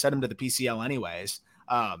why do you want to set him to the PCL anyways?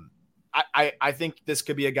 I think this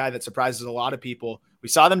could be a guy that surprises a lot of people. We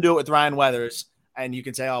saw them do it with Ryan Weathers, and you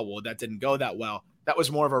can say, oh, well, that didn't go that well. That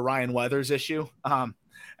was more of a Ryan Weathers issue.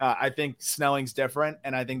 I think Snelling's different,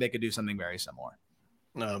 and I think they could do something very similar.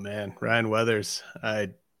 Oh, man. Ryan Weathers.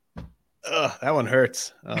 That one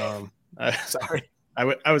hurts. Sorry.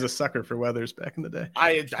 I was a sucker for Weathers back in the day.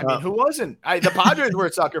 I mean, who wasn't? The Padres were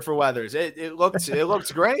a sucker for Weathers. It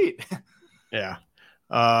looked great. Yeah.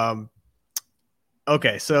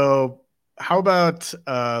 Okay, so how about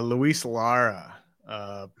Luis Lara?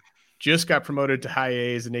 Just got promoted to high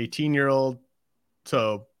A as an 18-year-old.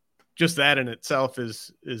 So just that in itself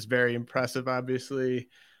is very impressive, obviously.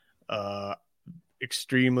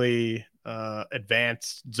 Extremely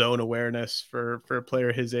advanced zone awareness for a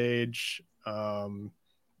player his age.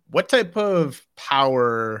 What type of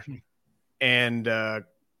power and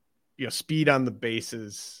speed on the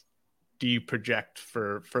bases do you project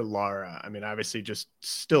for Lara? I mean, obviously just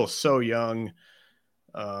still so young.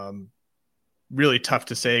 Really tough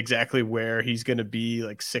to say exactly where he's going to be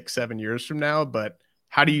like 6-7 years from now, but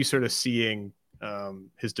how do you sort of seeing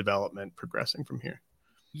his development progressing from here?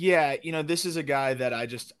 Yeah, this is a guy that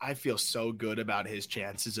I feel so good about his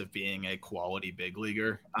chances of being a quality big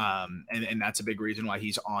leaguer. And that's a big reason why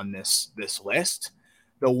he's on this list.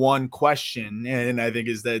 The one question, and I think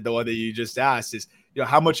is the one that you just asked, is,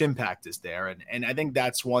 how much impact is there? And I think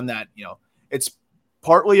that's one that, it's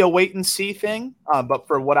partly a wait and see thing. But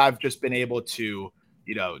for what I've just been able to,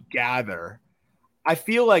 gather, I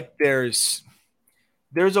feel like there's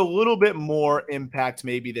a little bit more impact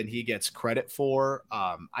maybe than he gets credit for.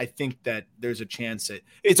 I think that there's a chance that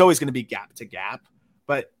it's always going to be gap to gap,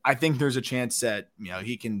 but I think there's a chance that,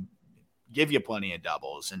 he can give you plenty of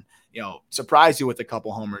doubles and, surprise you with a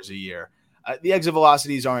couple homers a year. The exit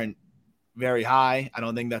velocities aren't very high. I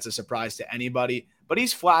don't think that's a surprise to anybody, but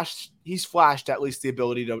he's flashed at least the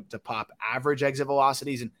ability to pop average exit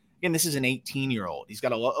velocities. And again, this is an 18-year-old. He's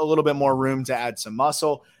got a little bit more room to add some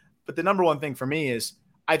muscle. But the number one thing for me is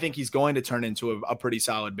I think he's going to turn into a pretty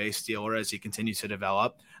solid base stealer as he continues to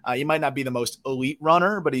develop. He might not be the most elite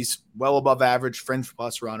runner, but he's well above average fringe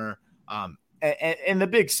plus runner. And the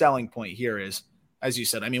big selling point here is, as you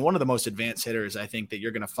said, I mean, one of the most advanced hitters I think that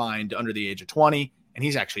you're going to find under the age of 20, and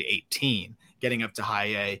he's actually 18, getting up to high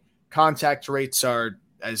A. Contact rates are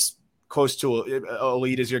as close to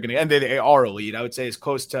elite as you're going to get, and they are elite. I would say as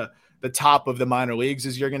close to the top of the minor leagues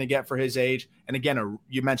as you're going to get for his age. And again,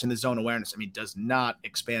 you mentioned the zone awareness. I mean, does not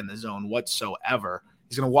expand the zone whatsoever.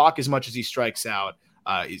 He's going to walk as much as he strikes out.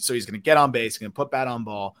 So he's going to get on base, going to put bat on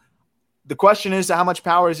ball. The question is, how much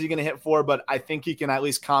power is he going to hit for? But I think he can at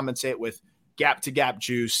least compensate with gap to gap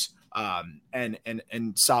juice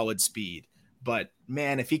and solid speed. But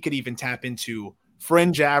man, if he could even tap into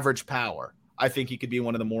fringe average power, I think he could be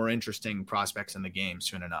one of the more interesting prospects in the game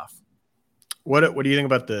soon enough. What do you think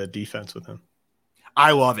about the defense with him?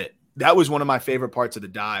 I love it. That was one of my favorite parts of the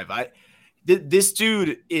dive. This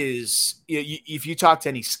dude is, if you talk to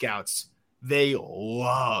any scouts, they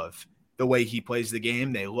love the way he plays the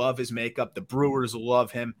game. They love his makeup. The Brewers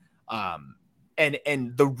love him.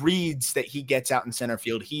 And the reads that he gets out in center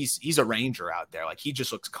field, he's a ranger out there. Like, he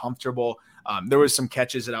just looks comfortable. There was some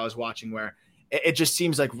catches that I was watching where it just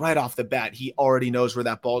seems like right off the bat, he already knows where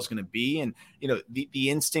that ball is going to be. And, the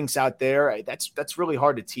instincts out there, that's really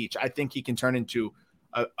hard to teach. I think he can turn into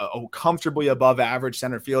a comfortably above average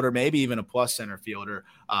center fielder, maybe even a plus center fielder.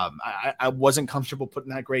 I wasn't comfortable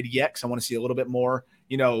putting that grade yet, because I want to see a little bit more,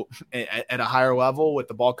 at a higher level with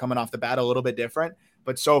the ball coming off the bat a little bit different.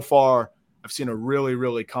 But so far, I've seen a really,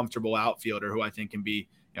 really comfortable outfielder who I think can be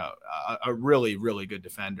a really, really good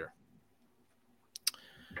defender.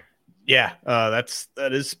 Yeah,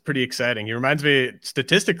 that is pretty exciting. He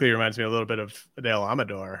statistically reminds me a little bit of Adele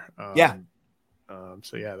Amador.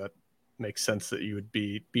 So yeah, that makes sense that you would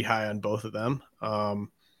be high on both of them.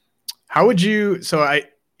 How would you? So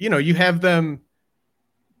you have them.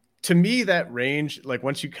 To me, that range, like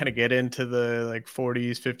once you kind of get into the like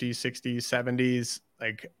 40s, 50s, 60s, 70s,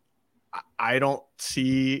 like I don't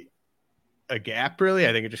see a gap really.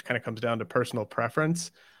 I think it just kind of comes down to personal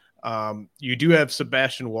preference. You do have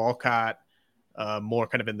Sebastian Walcott, more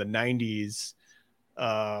kind of in the 90s.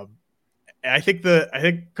 I think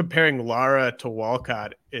comparing Lara to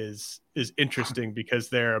Walcott is interesting because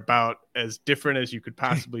they're about as different as you could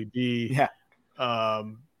possibly be. Yeah. Are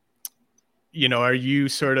you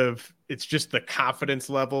sort of, it's just the confidence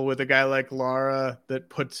level with a guy like Lara that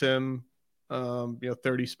puts him,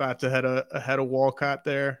 30 spots ahead of Walcott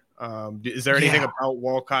there. Is there anything about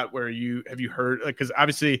Walcott where have you heard, like, cause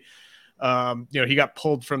obviously, he got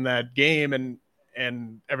pulled from that game and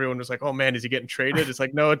and everyone was like, "Oh man, is he getting traded?" It's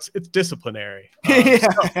like, no, it's disciplinary.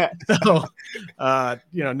 Not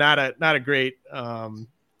a great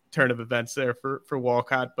turn of events there for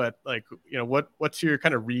Walcott, but like, what's your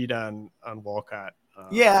kind of read on Walcott?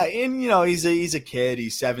 And he's a kid.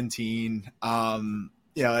 He's 17.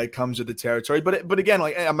 It comes with the territory, but again,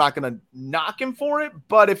 like, I'm not going to knock him for it.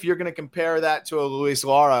 But if you're going to compare that to a Luis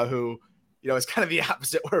Lara, who, is kind of the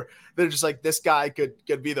opposite, where they're just like, this guy could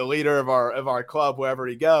be the leader of our club wherever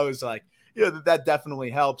he goes. Like, that definitely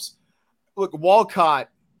helps. Look, Walcott,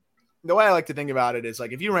 the way I like to think about it is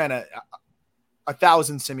like, if you ran a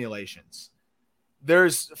 1,000 simulations,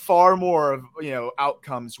 there's far more of,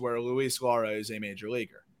 outcomes where Luis Lara is a major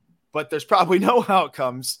leaguer, but there's probably no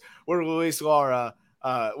outcomes where Luis Lara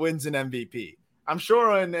wins an MVP. I'm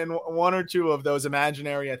sure in one or two of those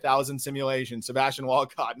imaginary 1,000 simulations, Sebastian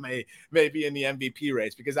Walcott may be in the MVP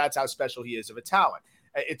race, because that's how special he is of a talent.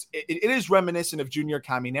 It is reminiscent of Junior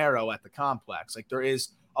Caminero at the complex. Like, there is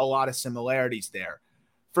a lot of similarities there.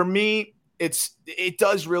 For me, it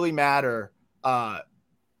does really matter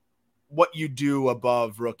what you do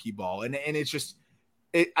above rookie ball. And it's just,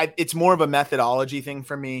 it's more of a methodology thing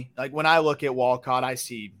for me. Like, when I look at Walcott, I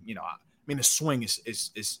see, the swing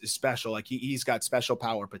is special. Like, he's got special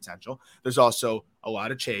power potential. There's also a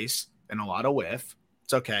lot of chase and a lot of whiff.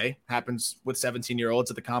 It's okay. Happens with 17-year-olds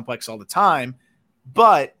at the complex all the time.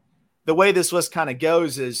 But the way this list kind of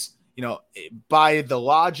goes is, by the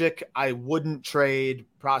logic, I wouldn't trade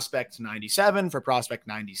prospect 97 for prospect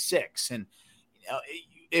 96. And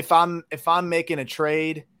if I'm making a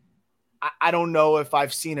trade, I don't know if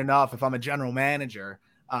I've seen enough, if I'm a general manager,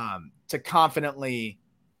 to confidently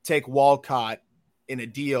take Walcott in a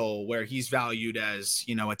deal where he's valued as,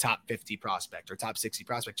 a top 50 prospect or top 60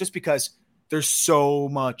 prospect, just because there's so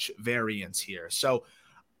much variance here. So,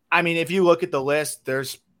 if you look at the list, I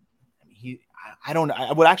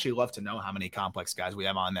would actually love to know how many complex guys we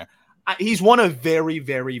have on there. He's one of very,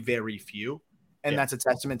 very, very few, and that's a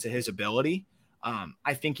testament to his ability.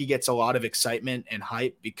 I think he gets a lot of excitement and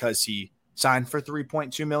hype because he signed for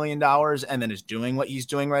 $3.2 million and then is doing what he's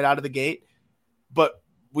doing right out of the gate. But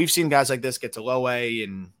we've seen guys like this get to low A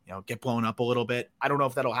and, get blown up a little bit. I don't know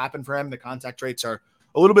if that'll happen for him. The contact rates are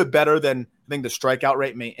a little bit better than I think the strikeout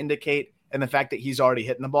rate may indicate. And the fact that he's already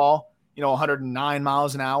hitting the ball, 109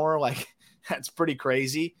 miles an hour, like, that's pretty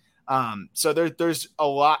crazy. So there's a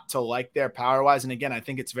lot to like there power wise. And again, I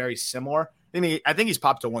think it's very similar. I think he's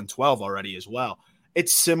popped to 112 already as well.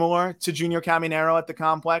 It's similar to Junior Caminero at the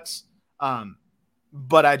complex.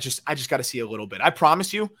 But I just got to see a little bit. I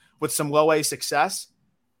promise you, with some low A success,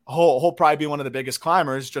 he'll probably be one of the biggest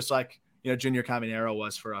climbers, just like, Junior Caminero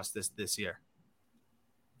was for us this year.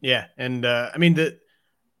 Yeah. And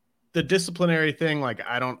the disciplinary thing, like,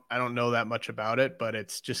 I don't know that much about it, but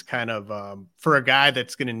it's just kind of for a guy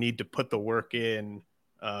that's going to need to put the work in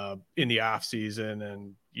the off season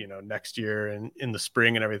and, next year and in the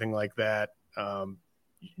spring and everything like that.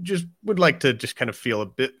 Just would like to just kind of feel a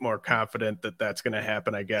bit more confident that that's going to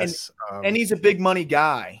happen, I guess. And he's a big money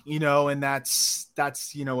guy, and that's,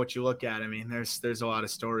 what you look at. There's a lot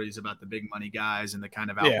of stories about the big money guys and the kind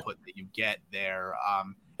of output that you get there.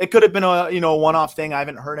 It could have been a one-off thing. I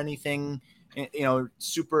haven't heard anything,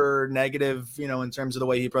 super negative, in terms of the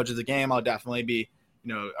way he approaches the game. I'll definitely be,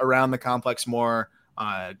 around the complex more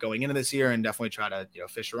going into this year and definitely try to,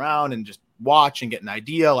 fish around and just watch and get an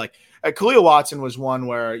idea. Like, Khalil Watson was one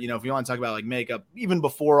where, if you want to talk about like makeup, even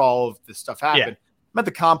before all of this stuff happened, I'm at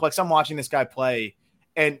the complex, I'm watching this guy play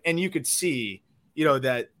and you could see,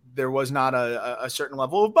 that there was not a certain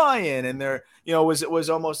level of buy-in, and there, it was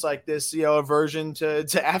almost like this, aversion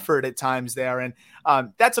to effort at times there. And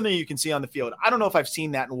that's something you can see on the field. I don't know if I've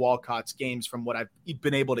seen that in Walcott's games from what I've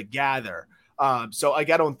been able to gather. So I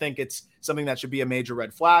don't think it's something that should be a major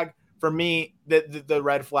red flag. For me, the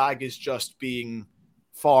red flag is just being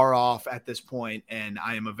far off at this point, and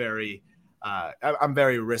I am I'm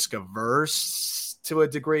very risk averse to a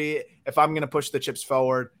degree. If I'm going to push the chips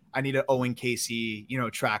forward, I need an Owen Casey,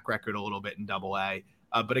 track record a little bit in Double A.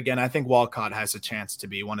 But again, I think Walcott has a chance to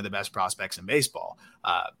be one of the best prospects in baseball.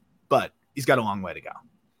 But he's got a long way to go.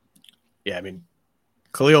 Yeah,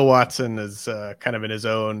 Khalil Watson is kind of in his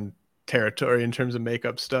own territory in terms of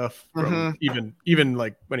makeup stuff from even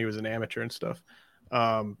like when he was an amateur and stuff.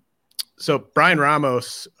 So Brian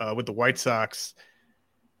Ramos with the White Sox,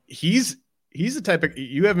 he's the type of,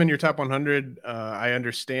 you have him in your top 100. I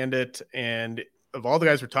understand it. And of all the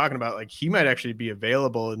guys we're talking about, like, he might actually be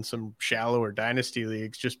available in some shallower dynasty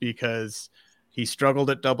leagues just because he struggled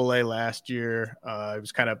at Double A last year. He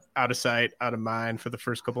was kind of out of sight, out of mind for the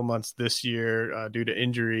first couple months this year due to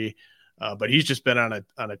injury. But he's just been on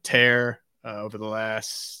a tear over the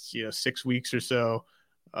last 6 weeks or so.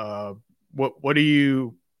 How do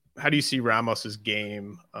you see Ramos's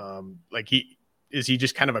game? Is he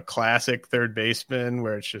just kind of a classic third baseman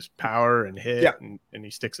where it's just power and hit and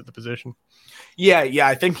he sticks at the position? Yeah.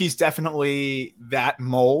 I think he's definitely that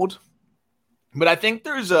mold, but I think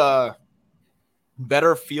there's a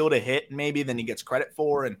better feel to hit maybe than he gets credit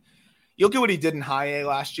for. And you look at what he did in high A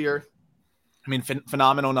last year. I mean,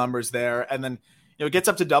 phenomenal numbers there. And then, it gets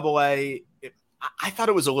up to double A. I thought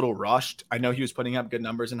it was a little rushed. I know he was putting up good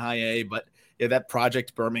numbers in high A, but that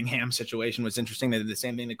Project Birmingham situation was interesting. They did the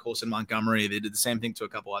same thing to Colson Montgomery. They did the same thing to a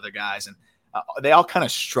couple other guys. And they all kind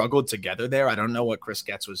of struggled together there. I don't know what Chris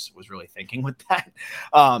Getz was really thinking with that.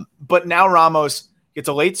 But now Ramos gets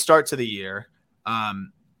a late start to the year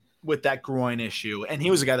with that groin issue. And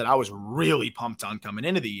he was a guy that I was really pumped on coming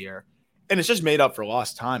into the year. And it's just made up for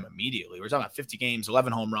lost time immediately. We're talking about 50 games,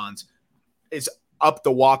 11 home runs. Is up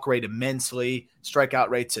the walk rate immensely. Strikeout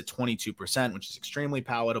rates at 22%, which is extremely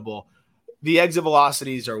palatable. The exit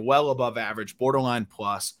velocities are well above average, borderline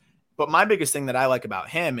plus. But my biggest thing that I like about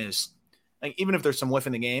him is, like, even if there's some whiff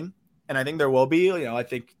in the game, and I think there will be, I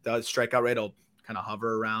think the strikeout rate will kind of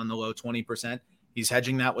hover around the low 20%. He's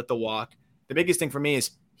hedging that with the walk. The biggest thing for me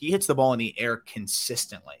is he hits the ball in the air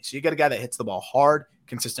consistently. So you got a guy that hits the ball hard,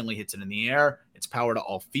 consistently hits it in the air. It's power to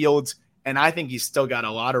all fields. And I think he's still got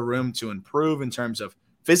a lot of room to improve in terms of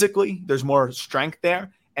physically. There's more strength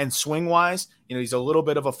there. And swing-wise, he's a little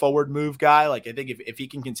bit of a forward move guy. Like, I think if he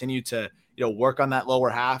can continue to, work on that lower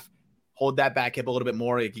half, hold that back hip a little bit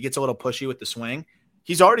more, if he gets a little pushy with the swing,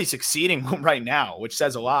 he's already succeeding right now, which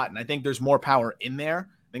says a lot. And I think there's more power in there.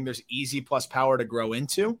 I think there's easy plus power to grow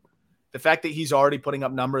into. The fact that he's already putting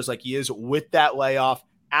up numbers like he is with that layoff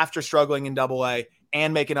after struggling in double A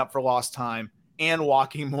and making up for lost time and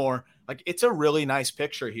walking more, like, it's a really nice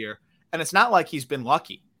picture here. And it's not like he's been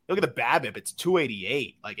lucky. Look at the BABIP; it's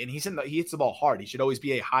 288. Like, and he hits the ball hard. He should always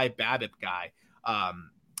be a high BABIP guy.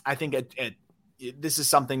 I think this is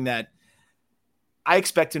something that I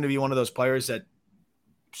expect him to be one of those players that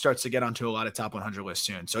starts to get onto a lot of top 100 lists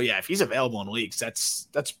soon. So yeah, if he's available in leagues, that's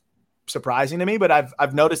surprising to me. But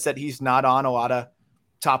I've noticed that he's not on a lot of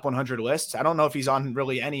top 100 lists. I don't know if he's on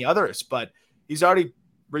really any others, but he's already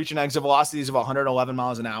reaching exit velocities of 111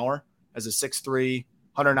 miles an hour as a 6'3",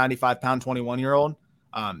 195-pound 21-year-old.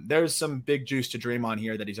 There's some big juice to dream on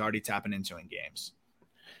here that he's already tapping into in games.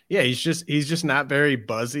 Yeah, he's just not very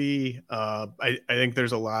buzzy. I think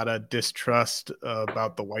there's a lot of distrust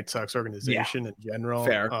about the White Sox organization in general.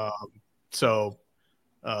 Fair.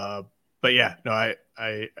 But yeah, no,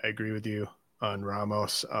 I agree with you on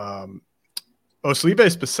Ramos. Oslibe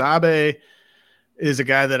Spasabe is a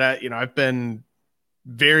guy that I've been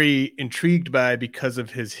very intrigued by because of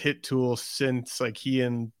his hit tool since, like, he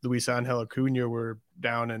and Luis Angel Acuna were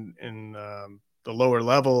down in the lower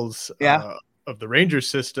levels of the Rangers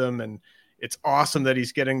system. And it's awesome that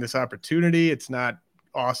he's getting this opportunity. It's not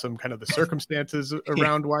awesome kind of the circumstances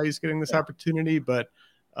around why he's getting this opportunity, but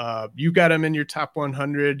you got him in your top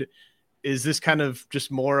 100. Is this kind of just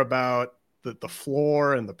more about the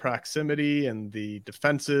floor and the proximity and the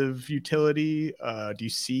defensive utility? Do you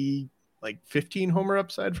see like 15 homer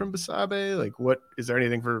upside from Basabe? Like, what is there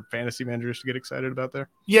anything for fantasy managers to get excited about there?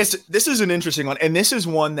 Yes, this is an interesting one. And this is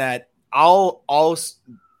one that I'll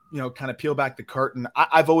kind of peel back the curtain.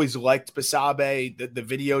 I've always liked Basabe. The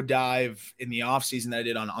video dive in the offseason that I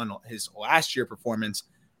did on his last year performance,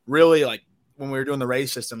 really, like, when we were doing the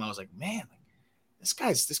race system, I was like, man, this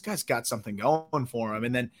guy's got something going for him.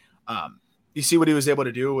 And then you see what he was able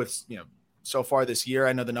to do with, so far this year.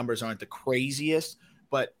 I know the numbers aren't the craziest,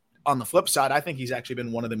 but on the flip side, I think he's actually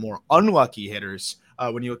been one of the more unlucky hitters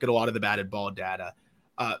when you look at a lot of the batted ball data.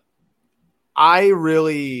 I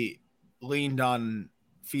really leaned on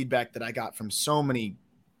feedback that I got from so many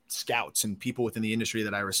scouts and people within the industry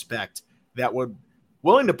that I respect that were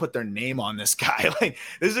willing to put their name on this guy. Like,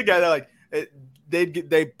 this is a guy that, like,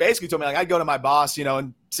 they basically told me, like, I'd go to my boss,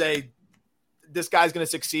 and say, this guy's going to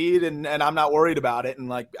succeed and I'm not worried about it. And,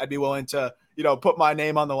 like, I'd be willing to, put my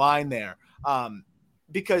name on the line there.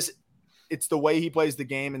 Because it's the way he plays the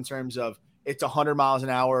game in terms of it's 100 miles an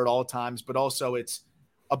hour at all times, but also it's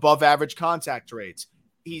above average contact rates.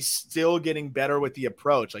 He's still getting better with the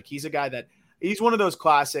approach. Like, he's a guy that he's one of those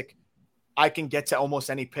classic, I can get to almost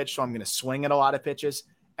any pitch, so I'm going to swing at a lot of pitches.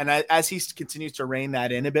 And as he continues to rein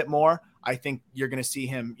that in a bit more, I think you're going to see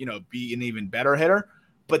him, be an even better hitter.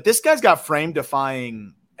 But this guy's got frame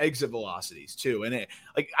defying exit velocities too. And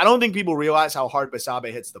I don't think people realize how hard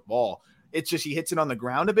Basabe hits the ball. It's just he hits it on the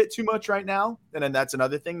ground a bit too much right now. And then that's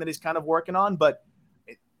another thing that he's kind of working on. But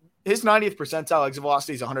his 90th percentile exit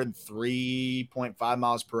velocity is 103.5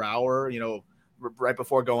 miles per hour, right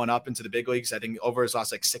before going up into the big leagues. I think over his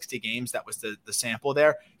last 60 games, that was the sample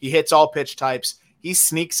there. He hits all pitch types. He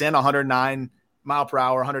sneaks in 109 mile per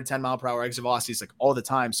hour, 110 mile per hour exit velocities all the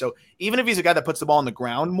time. So even if he's a guy that puts the ball on the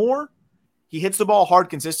ground more, he hits the ball hard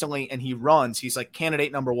consistently and he runs. He's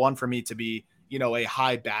candidate number one for me to be, a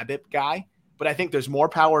high BABIP guy. But I think there's more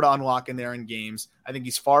power to unlock in there in games. I think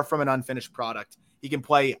he's far from an unfinished product. He can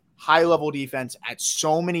play high-level defense at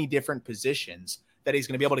so many different positions that he's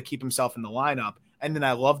going to be able to keep himself in the lineup. And then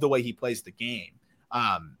I love the way he plays the game.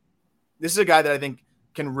 This is a guy that I think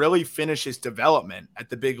can really finish his development at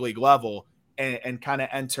the big league level and kind of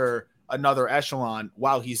enter another echelon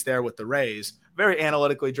while he's there with the Rays. Very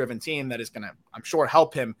analytically driven team that is going to, I'm sure,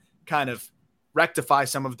 help him kind of rectify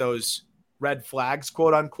some of those red flags,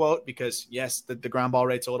 quote unquote, because yes, the ground ball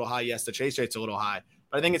rate's a little high. Yes, the chase rate's a little high.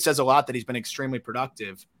 But I think it says a lot that he's been extremely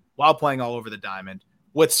productive while playing all over the diamond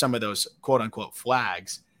with some of those quote unquote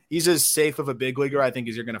flags. He's as safe of a big leaguer, I think,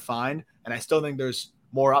 as you're going to find. And I still think there's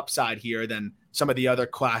more upside here than some of the other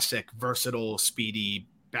classic, versatile, speedy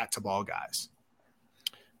bat to ball guys.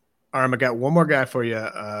 Aram, I got one more guy for you.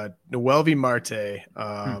 Noelvi Marte.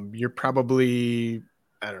 You're probably,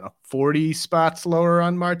 40 spots lower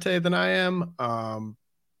on Marte than I am.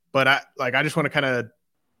 But I just want to kind of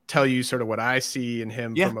tell you sort of what I see in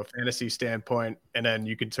him from a fantasy standpoint, and then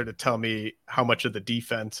you can sort of tell me how much of the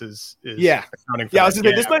defense is accounting for. I was gonna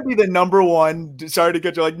say, this might be the number one. Sorry to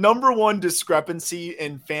get you number one discrepancy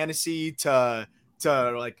in fantasy to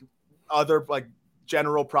other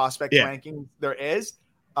general prospect rankings there is.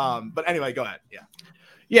 But anyway, go ahead.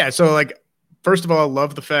 Yeah. So first of all, I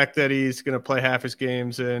love the fact that he's going to play half his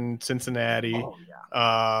games in Cincinnati. Oh,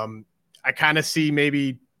 yeah. I kind of see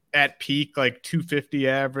maybe at peak, 250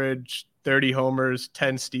 average, 30 homers,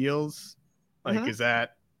 10 steals. Is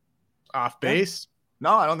that off base?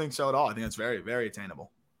 No, I don't think so at all. I think that's very, very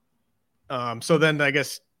attainable. So then I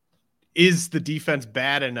guess, is the defense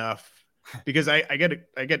bad enough? Because I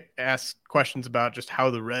get asked questions about just how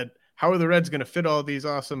are the Reds going to fit all these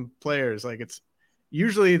awesome players? It's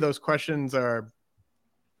usually those questions are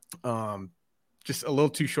just a little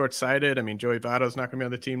too short-sighted. I mean, Joey Votto's not going to be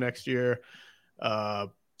on the team next year.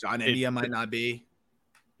 John India might not be.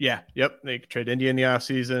 Yeah. Yep. They could trade India in the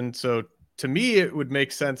offseason. So to me, it would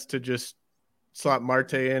make sense to just slot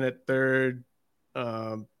Marte in at third,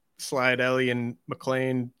 slide Ellie and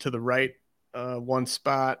McLean to the right one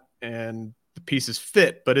spot, and the pieces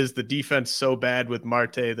fit. But is the defense so bad with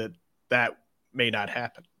Marte that may not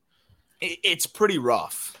happen? It's pretty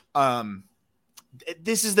rough.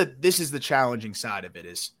 This is the challenging side of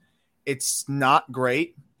it. It's not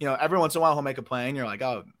great. Every once in a while he'll make a play and you're like,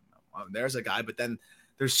 oh, well, there's a guy. But then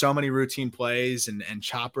there's so many routine plays and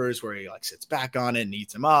choppers where he sits back on it and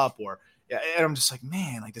eats him up. And I'm just like,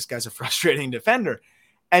 man, this guy's a frustrating defender.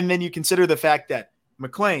 And then you consider the fact that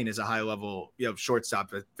McLean is a high level,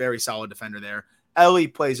 shortstop, a very solid defender there. Ellie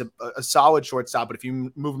plays a solid shortstop, but if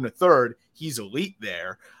you move him to third, he's elite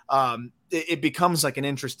there. It becomes an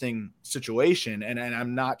interesting situation, and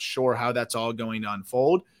I'm not sure how that's all going to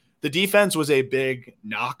unfold. The defense was a big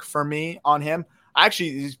knock for me on him.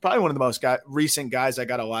 Actually, he's probably one of the most recent guys I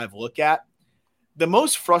got a live look at. The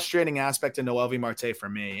most frustrating aspect of Noelvi Marte for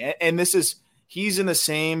me, and he's in the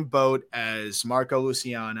same boat as Marco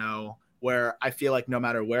Luciano, where I feel like no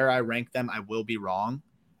matter where I rank them, I will be wrong.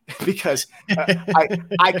 Because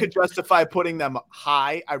I could justify putting them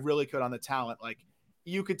high. I really could on the talent.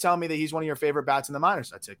 You could tell me that he's one of your favorite bats in the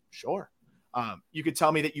minors. I'd say, sure. You could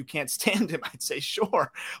tell me that you can't stand him. I'd say,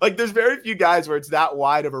 sure. There's very few guys where it's that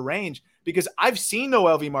wide of a range, because I've seen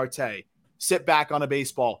Noelvi Marte sit back on a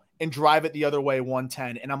baseball and drive it the other way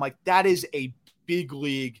 110. And I'm like, that is a big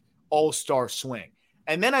league all-star swing.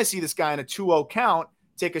 And then I see this guy in a 2-0 count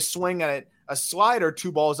take a swing at a slider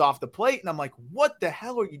 2 balls off the plate. And I'm like, what the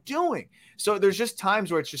hell are you doing? So there's just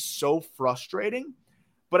times where it's just so frustrating.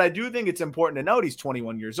 But I do think it's important to note he's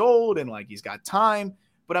 21 years old and he's got time.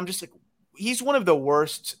 But I'm just he's one of the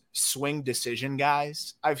worst swing decision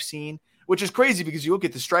guys I've seen, which is crazy because you look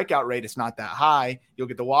at the strikeout rate, it's not that high. You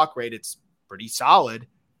look at the walk rate, it's pretty solid.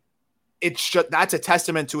 That's a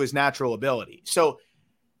testament to his natural ability. So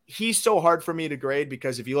he's so hard for me to grade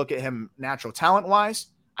because if you look at him natural talent wise,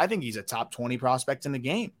 I think he's a top 20 prospect in the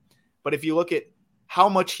game. But if you look at how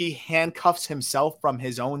much he handcuffs himself from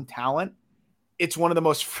his own talent, it's one of the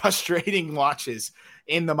most frustrating watches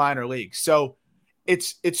in the minor leagues. So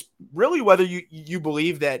it's really whether you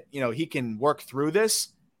believe that, he can work through this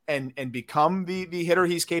and become the hitter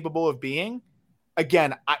he's capable of being.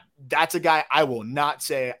 Again, that's a guy I will not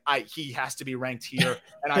say he has to be ranked here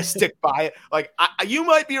and I stick by it. Like you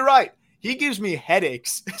might be right. He gives me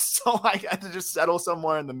headaches. So I got to just settle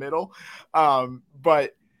somewhere in the middle.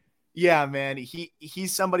 But yeah, man,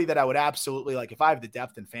 he's somebody that I would absolutely like. If I have the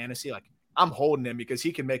depth in fantasy, like I'm holding him because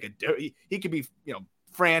he can make he could be,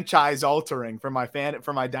 franchise altering for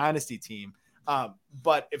my dynasty team.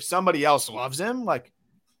 But if somebody else loves him, like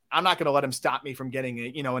I'm not going to let him stop me from getting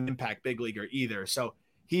an impact big leaguer either. So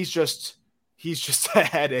he's just a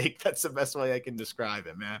headache. That's the best way I can describe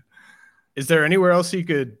it, man. Is there anywhere else he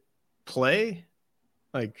could play?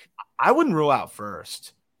 Like I wouldn't rule out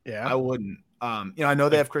first. Yeah, I wouldn't. I know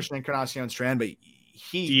they have Christian Encarnacion Strand, but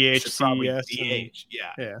he DH, CES, DH.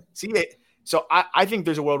 Yeah. CES. So I think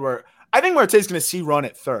there's a world where I think Marte's going to see run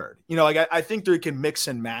at third. I think they can mix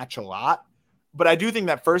and match a lot, but I do think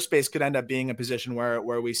that first base could end up being a position where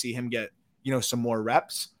we see him get, some more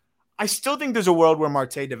reps. I still think there's a world where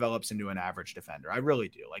Marte develops into an average defender. I really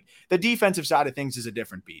do. Like the defensive side of things is a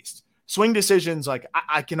different beast. Swing decisions, like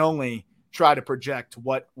I can only try to project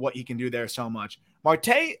what he can do there so much.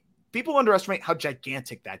 Marte, people underestimate how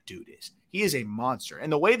gigantic that dude is. He is a monster. And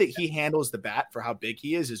the way that he handles the bat for how big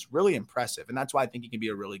he is really impressive. And that's why I think he can be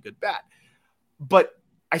a really good bat. But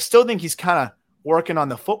I still think he's kind of working on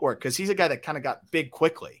the footwork because he's a guy that kind of got big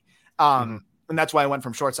quickly. And that's why I went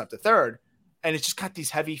from shortstop to third. And it's just got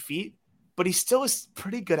these heavy feet, but he's still a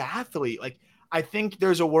pretty good athlete. Like I think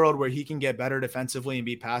there's a world where he can get better defensively and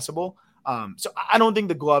be passable. So I don't think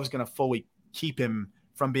the glove's going to fully keep him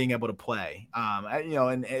from being able to play.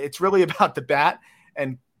 And it's really about the bat,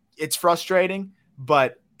 and it's frustrating,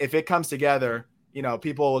 but if it comes together,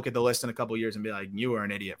 people look at the list in a couple of years and be like, you were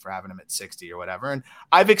an idiot for having him at 60 or whatever. And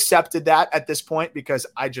I've accepted that at this point because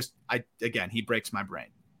again, he breaks my brain.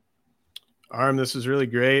 Aram, this is really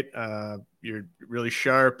great. You're really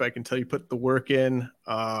sharp. I can tell you put the work in.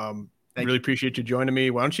 Really appreciate you joining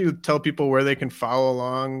me. Why don't you tell people where they can follow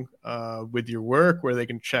along with your work, where they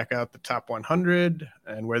can check out the top 100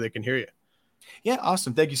 and where they can hear you. Yeah,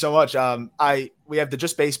 awesome. Thank you so much. We have the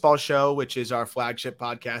Just Baseball show, which is our flagship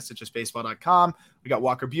podcast at justbaseball.com. We got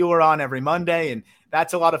Walker Buehler on every Monday, and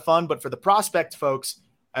that's a lot of fun. But for the prospect folks,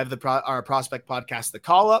 I have our prospect podcast, The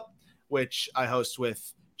Call Up, which I host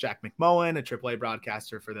with Jack McMullen, a AAA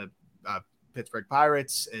broadcaster for the Pittsburgh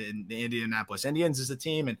Pirates, and the Indianapolis Indians is the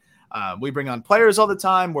team. And we bring on players all the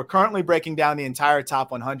time. We're currently breaking down the entire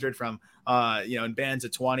top 100 from, in bands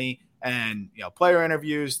of 20 and, player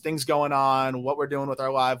interviews, things going on, what we're doing with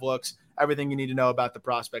our live looks, everything you need to know about the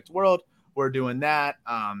prospect world. We're doing that.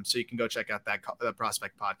 So you can go check out the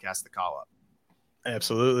prospect podcast, The Call Up.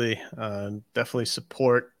 Absolutely. Definitely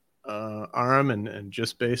support Aram and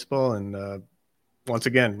Just Baseball. And once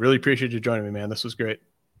again, really appreciate you joining me, man. This was great.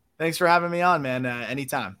 Thanks for having me on, man.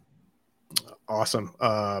 Anytime. Awesome.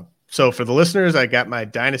 So for the listeners, I got my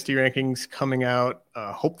dynasty rankings coming out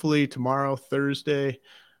hopefully tomorrow, Thursday.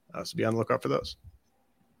 So be on the lookout for those.